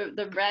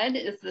 the red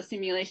is the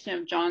simulation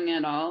of Zhang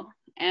et al.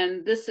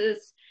 And this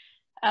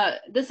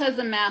has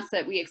a mass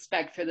that we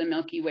expect for the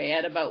Milky Way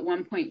at about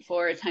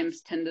 1.4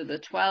 times 10 to the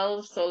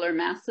 12 solar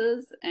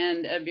masses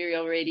and a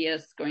virial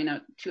radius going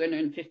out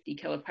 250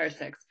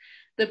 kiloparsecs.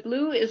 The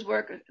blue is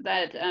work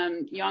that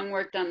Yang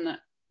worked on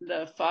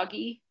the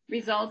foggy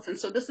results. And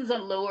so this is a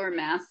lower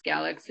mass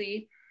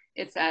galaxy.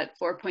 It's at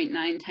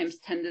 4.9 times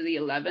 10 to the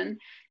 11,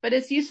 but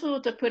it's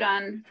useful to put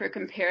on for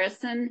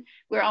comparison.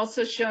 We're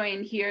also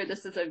showing here,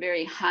 this is a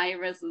very high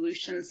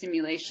resolution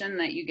simulation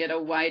that you get a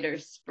wider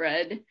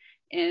spread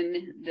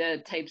in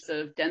the types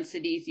of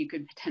densities you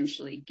could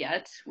potentially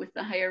get with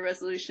the higher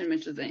resolution,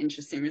 which is an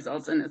interesting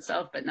result in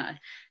itself, but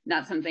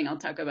not something I'll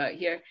talk about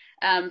here.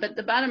 But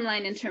the bottom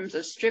line in terms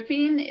of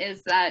stripping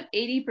is that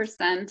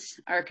 80%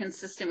 are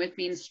consistent with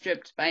being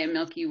stripped by a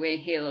Milky Way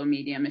halo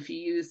medium. If you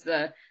use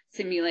the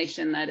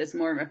simulation that is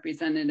more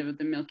representative of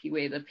the Milky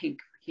Way, the pink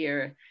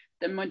here,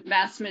 the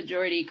vast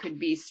majority could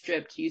be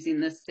stripped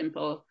using this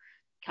simple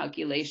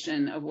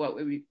calculation of what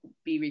would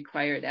be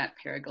required at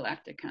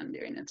paragalacticon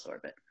during its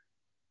orbit.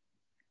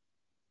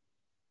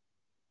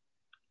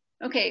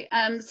 Okay,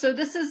 so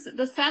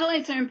the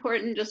satellites are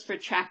important just for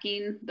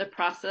tracking the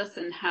process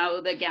and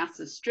how the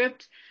gas is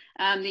stripped.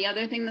 The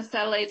other thing the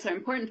satellites are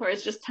important for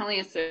is just telling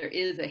us there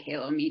is a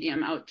halo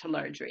medium out to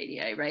large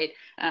radii, right?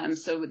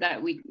 So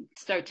that we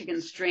start to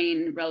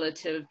constrain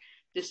relative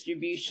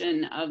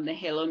distribution of the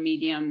halo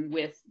medium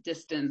with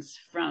distance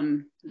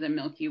from the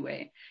Milky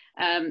Way.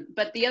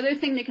 But the other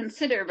thing to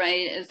consider,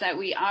 right, is that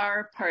we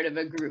are part of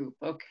a group.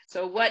 Okay,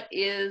 so what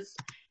is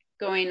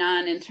going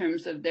on in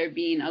terms of there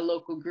being a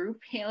local group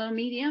halo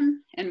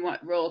medium, and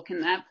what role can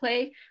that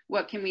play?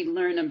 What can we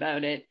learn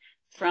about it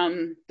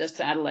from the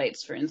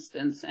satellites, for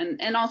instance,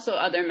 and also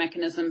other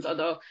mechanisms,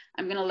 although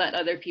I'm going to let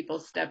other people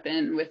step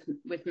in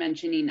with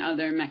mentioning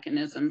other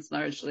mechanisms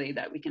largely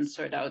that we can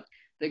sort out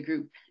the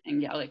group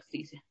and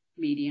galaxy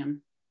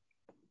medium.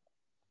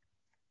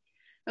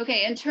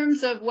 Okay, in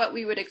terms of what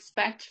we would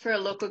expect for a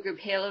local group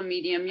halo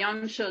medium,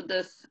 Yang showed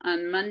this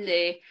on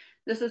Monday.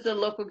 This is a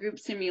local group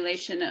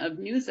simulation of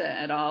Nusa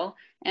et al.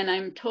 And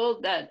I'm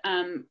told that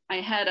I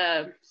had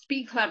a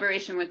speed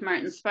collaboration with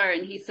Martin Spar,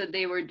 and he said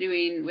they were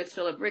doing, with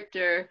Philip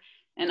Richter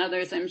and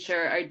others, I'm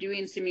sure, are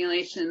doing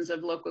simulations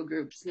of local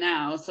groups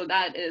now. So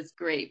that is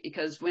great,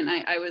 because when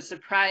I was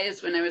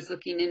surprised when I was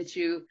looking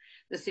into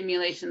the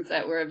simulations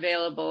that were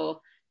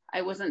available,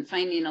 I wasn't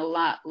finding a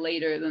lot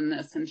later than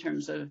this in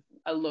terms of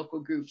a local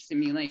group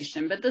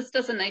simulation. But this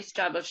does a nice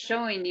job of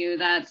showing you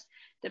that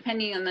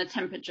depending on the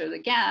temperature of the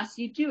gas,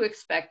 you do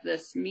expect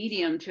this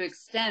medium to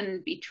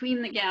extend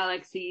between the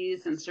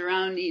galaxies and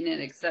surrounding it,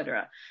 et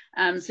cetera.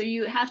 So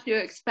you have to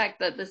expect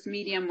that this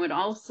medium would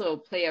also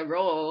play a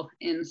role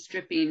in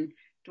stripping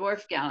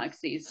dwarf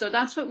galaxies. So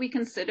that's what we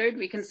considered.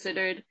 We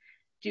considered,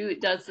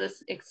 does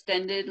this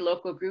extended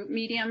local group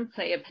medium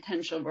play a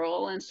potential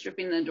role in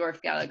stripping the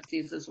dwarf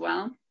galaxies as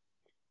well?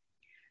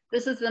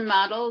 This is the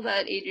model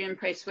that Adrian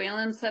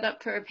Price-Whalen set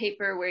up for a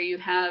paper where you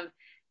have,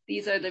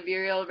 these are the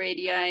virial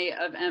radii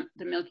of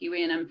the Milky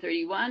Way and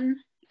M31,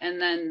 and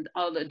then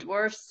all the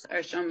dwarfs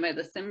are shown by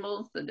the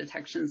symbols, the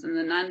detections and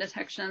the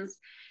non-detections.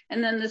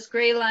 And then this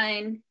gray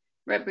line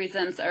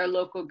represents our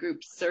local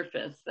group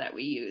surface that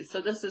we use. So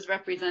this is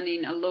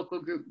representing a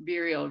local group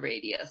virial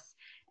radius.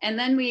 And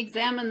then we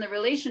examine the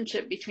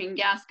relationship between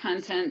gas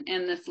content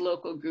and this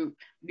local group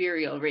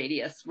virial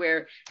radius,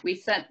 where we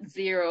set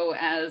 0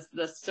 as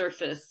the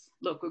surface,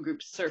 local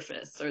group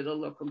surface, or the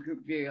local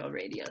group virial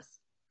radius.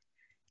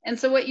 And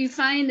so what you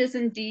find is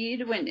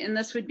indeed, and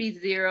this would be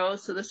 0,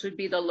 so this would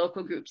be the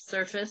local group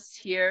surface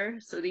here.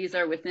 So these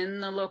are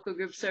within the local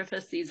group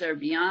surface, these are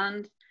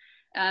beyond.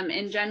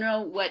 In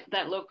general, what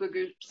that local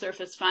group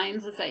surface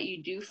finds is that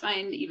you do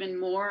find even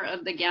more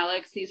of the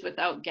galaxies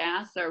without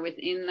gas are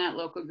within that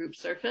local group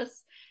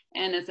surface,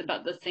 and it's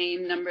about the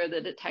same number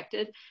that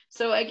detected.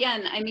 So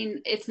again, I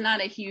mean, it's not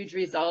a huge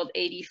result,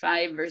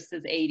 85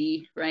 versus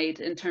 80, right,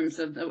 in terms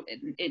of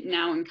it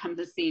now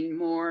encompassing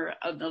more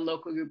of the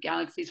local group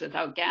galaxies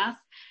without gas,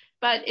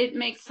 but it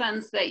makes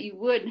sense that you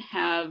would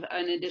have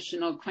an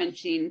additional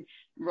quenching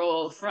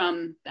role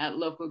from that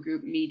local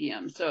group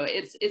medium. So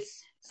it's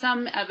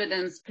some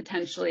evidence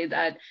potentially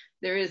that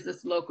there is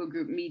this local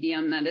group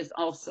medium that is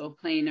also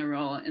playing a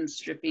role in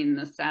stripping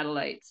the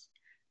satellites.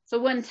 So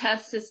one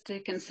test is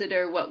to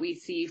consider what we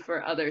see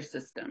for other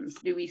systems.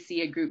 Do we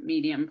see a group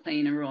medium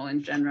playing a role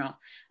in general?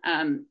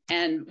 And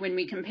when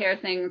we compare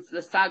things,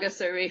 the Saga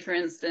survey, for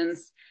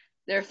instance,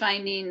 they're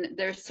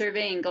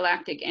surveying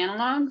galactic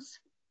analogs,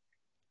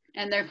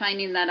 and they're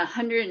finding that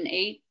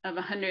 108 of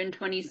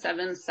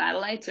 127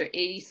 satellites, or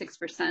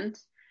 86%,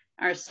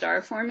 are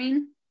star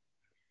forming.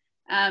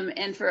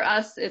 And for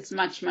us, it's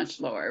much,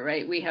 much lower,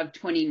 right? We have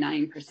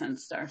 29%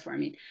 star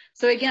forming.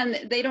 So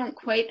again, they don't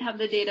quite have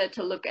the data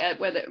to look at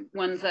whether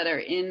ones that are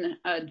in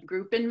a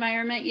group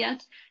environment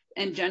yet.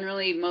 And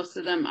generally, most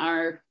of them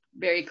are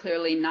very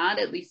clearly not,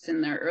 at least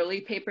in their early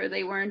paper,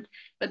 they weren't.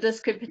 But this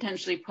could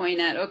potentially point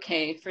at,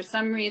 okay, for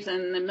some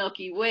reason, the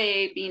Milky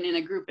Way being in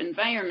a group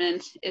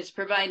environment is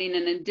providing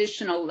an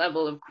additional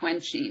level of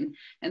quenching.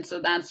 And so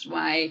that's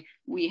why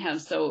we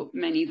have so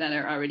many that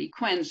are already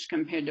quenched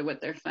compared to what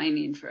they're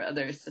finding for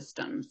other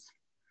systems.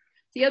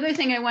 The other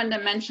thing I wanted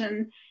to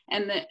mention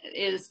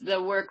is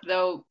the work,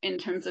 though, in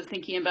terms of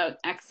thinking about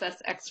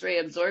excess X-ray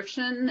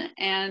absorption.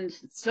 And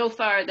so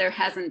far, there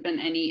hasn't been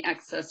any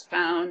excess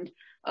found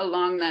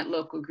along that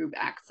local group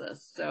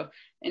axis. So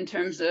in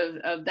terms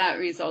of that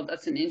result,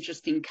 that's an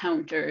interesting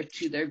counter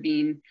to there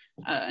being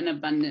an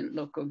abundant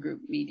local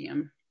group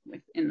medium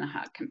within the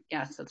hot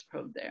gases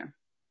probe there.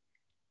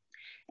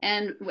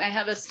 And I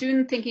have a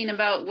student thinking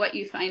about what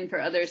you find for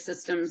other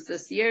systems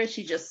this year.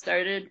 She just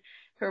started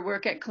her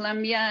work at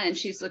Columbia, and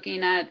she's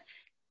looking at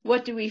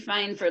what do we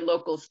find for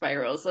local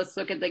spirals. Let's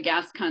look at the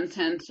gas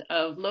content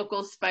of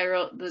local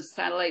spiral, the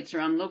satellites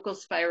around local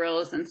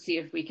spirals, and see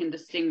if we can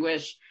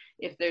distinguish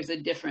if there's a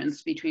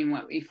difference between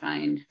what we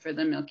find for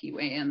the Milky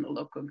Way and the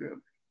local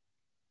group.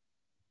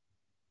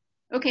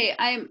 Okay,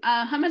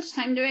 how much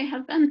time do I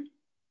have, Ben?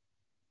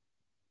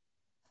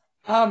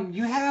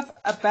 You have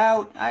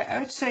about, I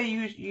would say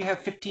you have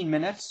 15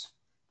 minutes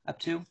up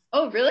to.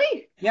 Oh,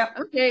 really? Yep.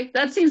 Okay,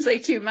 that seems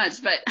like too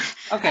much, but.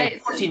 Okay,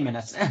 14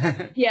 minutes.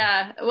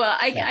 Yeah, well,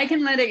 I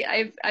can let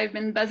it, I've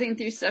been buzzing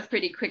through stuff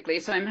pretty quickly,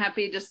 so I'm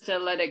happy just to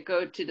let it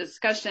go to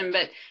discussion.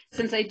 But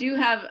since I do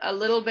have a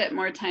little bit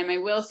more time, I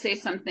will say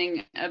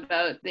something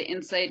about the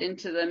insight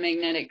into the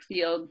magnetic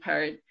field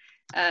part.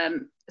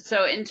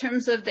 So in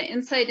terms of the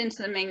insight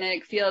into the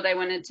magnetic field, I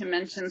wanted to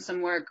mention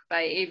some work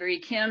by Avery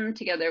Kim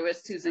together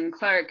with Susan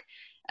Clark,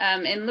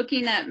 and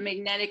looking at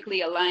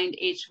magnetically aligned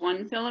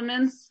H1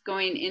 filaments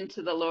going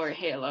into the lower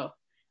halo.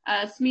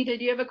 Smita,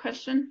 do you have a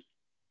question?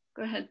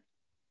 Go ahead.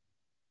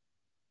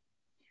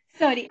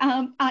 Sorry,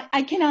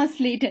 I can ask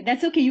later.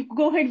 That's okay. You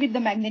go ahead with the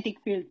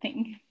magnetic field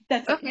thing.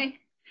 That's okay.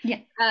 Yeah.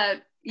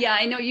 Yeah,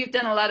 I know you've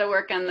done a lot of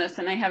work on this,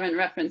 and I haven't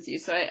referenced you,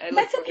 so I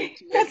that's okay.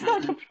 That's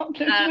not a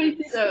problem.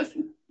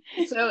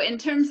 So in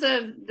terms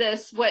of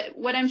this,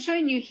 what I'm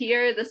showing you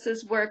here, this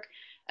is work.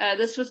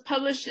 This was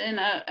published in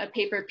a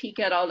paper, Peek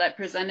et al., that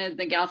presented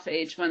the Galpha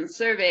H1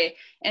 survey.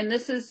 And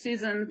this is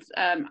Susan's,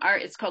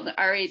 it's called the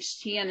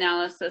RHT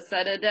analysis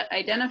that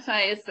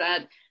identifies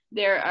that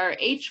there are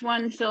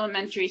H1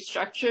 filamentary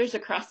structures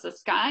across the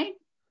sky.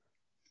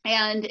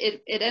 And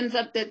it ends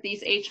up that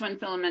these H1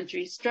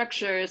 filamentary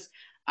structures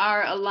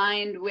are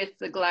aligned with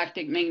the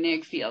galactic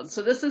magnetic field.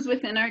 So this is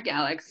within our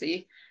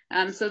galaxy.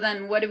 So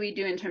then what do we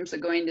do in terms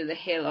of going to the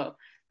halo?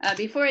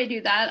 Before I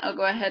do that, I'll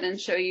go ahead and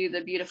show you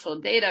the beautiful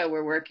data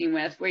we're working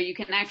with, where you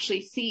can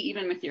actually see,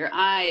 even with your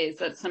eyes,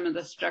 that some of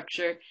the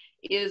structure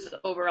is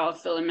overall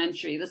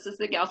filamentary. This is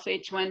the Galpha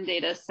H1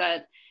 data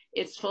set.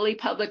 It's fully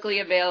publicly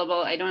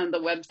available. I don't have the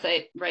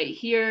website right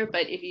here,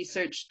 but if you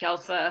search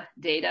Galpha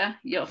data,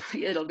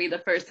 it'll be the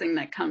first thing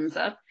that comes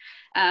up.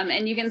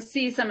 And you can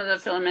see some of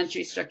the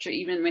filamentary structure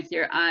even with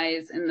your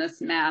eyes in this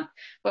map.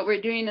 What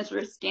we're doing is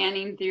we're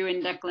scanning through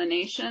in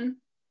declination.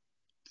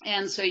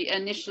 And so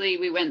initially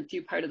we went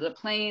through part of the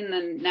plane,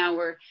 and now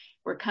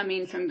we're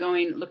coming from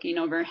looking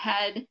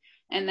overhead,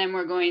 and then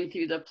we're going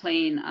through the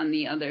plane on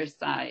the other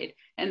side.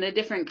 And the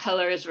different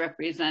colors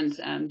represent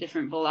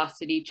different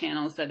velocity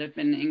channels that have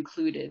been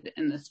included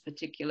in this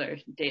particular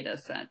data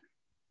set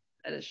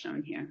that is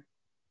shown here.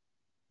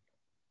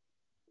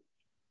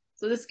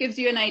 So this gives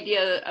you an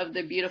idea of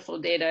the beautiful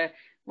data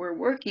we're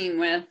working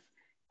with.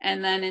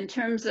 And then in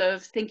terms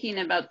of thinking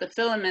about the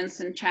filaments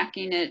and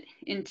tracking it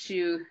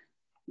into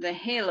the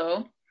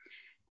halo,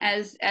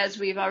 as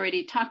we've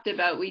already talked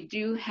about, we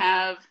do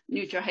have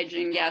neutral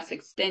hydrogen gas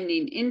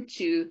extending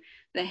into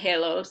the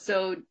halo.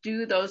 So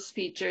do those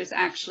features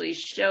actually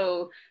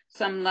show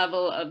some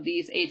level of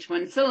these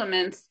H1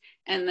 filaments?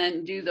 And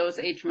then do those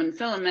H1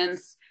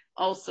 filaments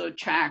also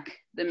track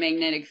the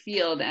magnetic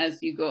field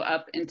as you go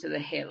up into the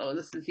halo?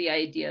 This is the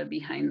idea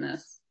behind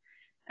this.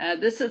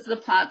 This is the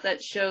plot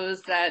that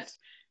shows that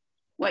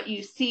what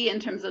you see in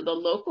terms of the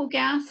local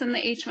gas in the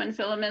H1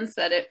 filaments,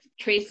 that it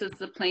traces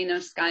the plane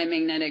of sky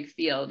magnetic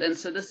field. And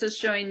so this is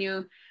showing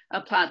you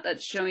a plot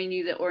that's showing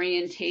you the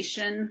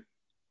orientation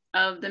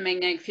of the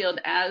magnetic field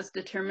as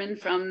determined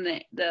from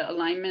the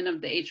alignment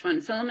of the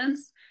H1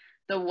 filaments.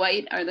 The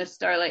white are the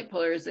starlight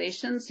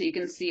polarizations, so you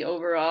can see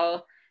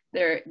overall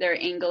their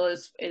angle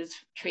is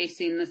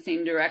tracing the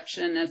same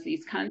direction as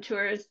these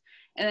contours.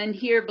 And then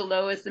here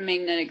below is the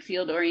magnetic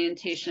field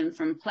orientation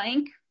from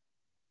Planck.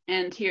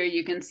 And here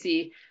you can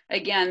see,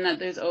 again, that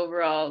there's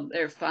overall,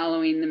 they're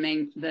following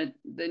the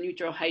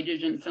neutral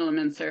hydrogen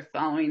filaments are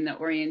following the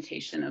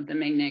orientation of the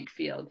magnetic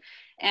field.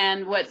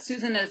 And what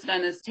Susan has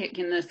done is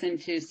taken this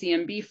into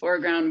CMB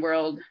foreground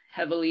world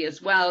heavily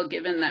as well,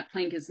 given that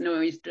Planck is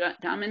noise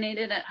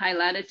dominated at high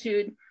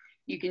latitude.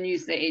 You can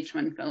use the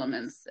H1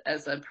 filaments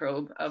as a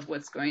probe of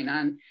what's going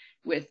on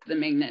with the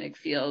magnetic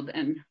field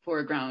and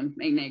foreground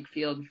magnetic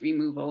field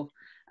removal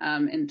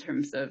in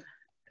terms of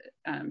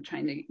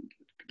trying to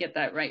get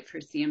that right for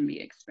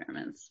CMB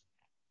experiments.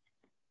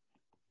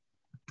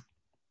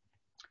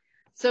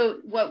 So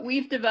what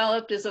we've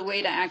developed is a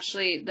way to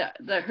actually,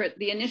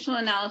 the initial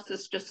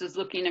analysis just is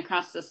looking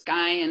across the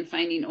sky and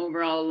finding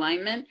overall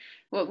alignment.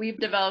 What we've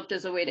developed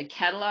is a way to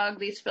catalog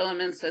these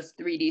filaments as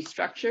 3D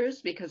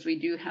structures, because we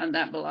do have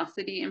that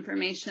velocity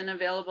information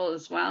available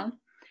as well.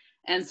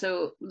 And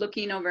so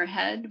looking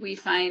overhead, we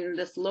find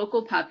this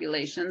local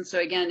population. So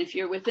again, if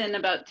you're within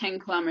about 10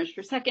 kilometers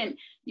per second,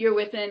 you're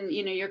within,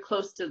 you're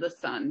close to the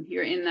sun.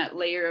 You're in that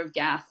layer of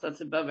gas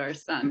that's above our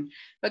sun.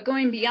 But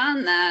going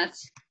beyond that,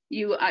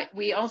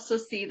 we also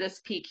see this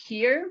peak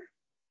here.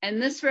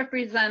 And this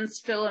represents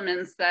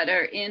filaments that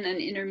are in an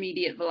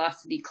intermediate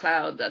velocity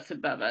cloud that's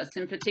above us.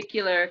 In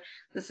particular,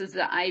 this is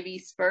the Ivy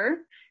spur,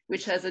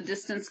 which has a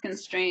distance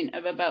constraint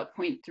of about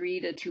 0.3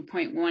 to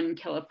 2.1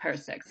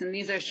 kiloparsecs. And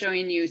these are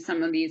showing you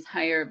some of these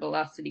higher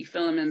velocity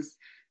filaments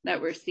that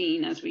we're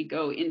seeing as we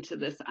go into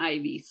this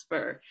Ivy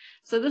spur.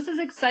 So this is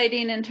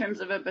exciting in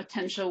terms of a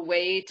potential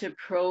way to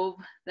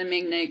probe the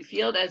magnetic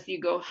field as you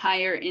go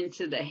higher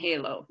into the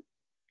halo.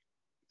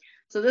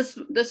 So this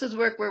is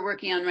work we're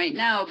working on right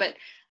now, but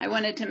I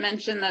wanted to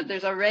mention that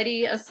there's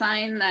already a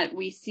sign that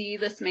we see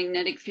this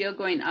magnetic field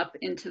going up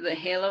into the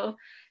halo.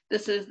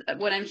 This is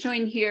what I'm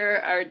showing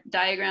here are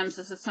diagrams.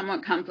 This is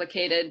somewhat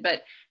complicated,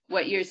 but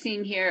what you're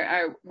seeing here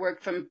are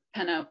work from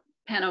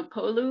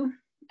Panopoulou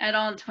et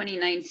al. In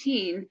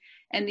 2019,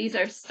 and these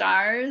are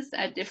stars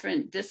at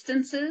different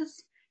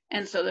distances.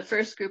 And so the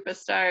first group of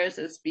stars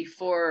is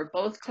before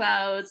both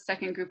clouds,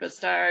 second group of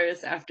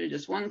stars after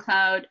just one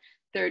cloud,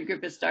 third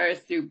group of stars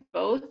through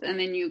both, and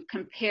then you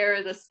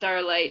compare the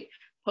starlight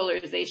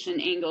polarization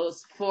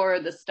angles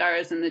for the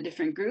stars in the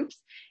different groups,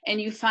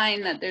 and you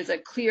find that there's a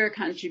clear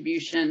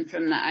contribution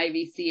from the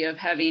IVC of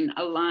having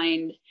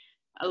aligned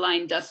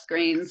dust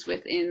grains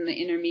within the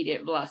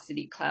intermediate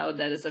velocity cloud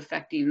that is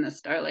affecting the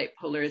starlight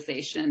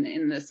polarization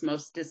in this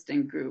most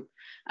distant group.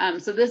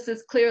 So this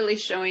is clearly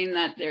showing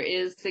that there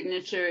is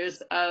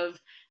signatures of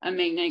a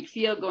magnetic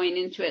field going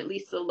into at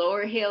least the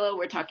lower halo.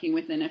 We're talking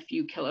within a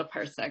few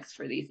kiloparsecs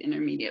for these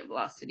intermediate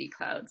velocity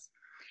clouds.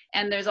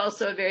 And there's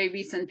also a very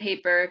recent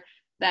paper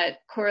that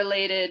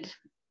correlated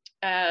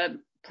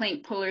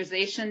Planck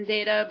polarization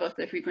data, both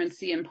the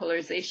frequency and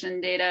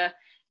polarization data,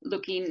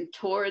 looking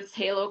towards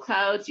halo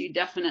clouds. You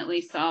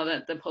definitely saw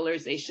that the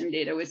polarization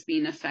data was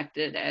being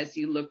affected as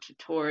you looked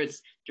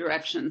towards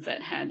directions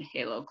that had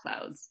halo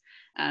clouds.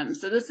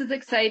 So this is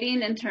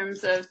exciting in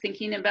terms of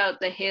thinking about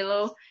the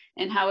halo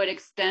and how it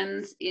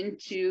extends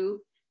into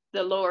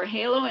the lower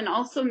halo and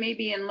also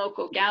maybe in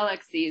local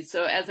galaxies.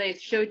 So as I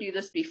showed you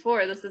this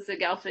before, this is the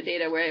GALPHA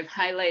data where I've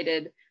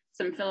highlighted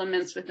some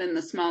filaments within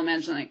the small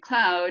magellanic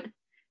cloud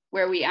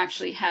where we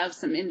actually have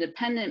some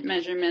independent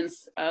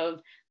measurements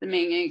of the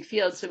magnetic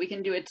field. So we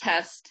can do a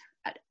test,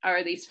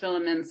 are these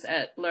filaments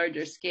at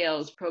larger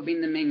scales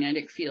probing the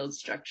magnetic field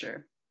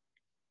structure?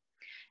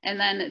 And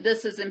then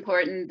this is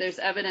important. There's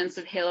evidence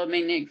of halo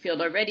magnetic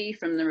field already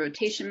from the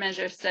rotation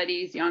measure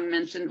studies. Yang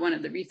mentioned one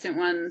of the recent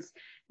ones.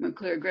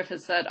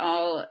 McClure-Griffiths et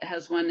al.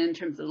 Has one in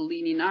terms of the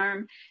leading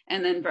arm.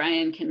 And then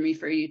Brian can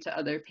refer you to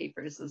other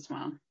papers as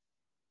well.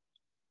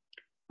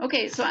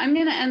 Okay, so I'm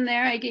going to end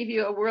there. I gave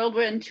you a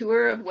whirlwind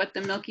tour of what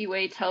the Milky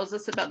Way tells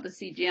us about the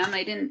CGM.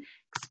 I didn't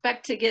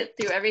expect to get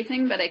through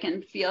everything, but I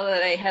can feel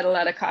that I had a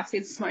lot of coffee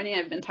this morning.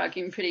 I've been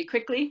talking pretty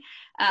quickly.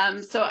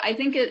 So I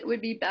think it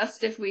would be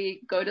best if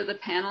we go to the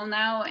panel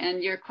now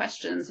and your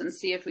questions and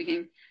see if we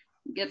can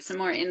get some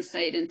more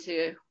insight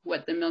into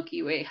what the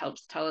Milky Way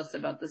helps tell us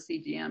about the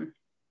CGM.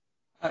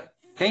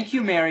 Thank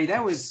you, Mary.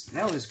 That was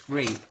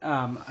great.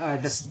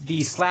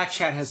 The Slack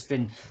chat has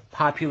been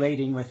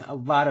populating with a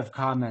lot of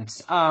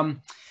comments.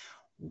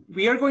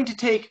 We are going to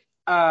take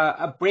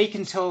a break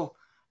until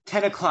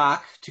 10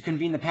 o'clock to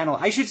convene the panel.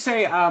 I should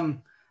say that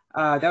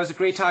was a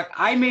great talk.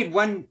 I made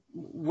one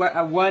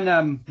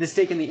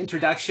mistake in the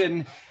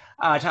introduction,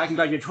 talking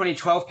about your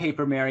 2012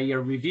 paper, Mary,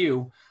 your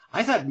review.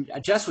 I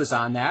thought Jess was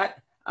on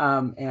that.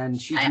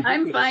 And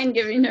I'm fine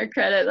giving her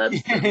credit.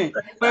 That's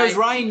but it was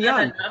Ryan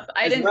Young.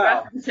 I didn't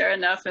reference her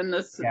enough in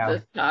this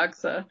talk,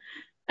 so.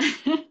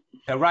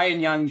 So Ryan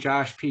Young,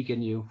 Josh Peak,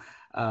 and you.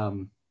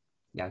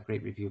 Yeah,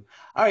 great review.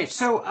 All right,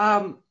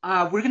 so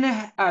we're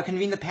gonna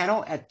convene the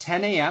panel at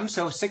 10 a.m.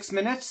 So 6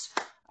 minutes.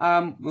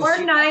 Or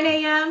 9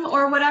 a.m.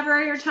 or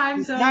whatever your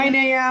time zone. 9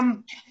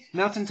 a.m.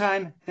 Mountain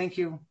time. Thank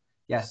you.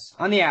 Yes,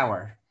 on the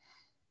hour.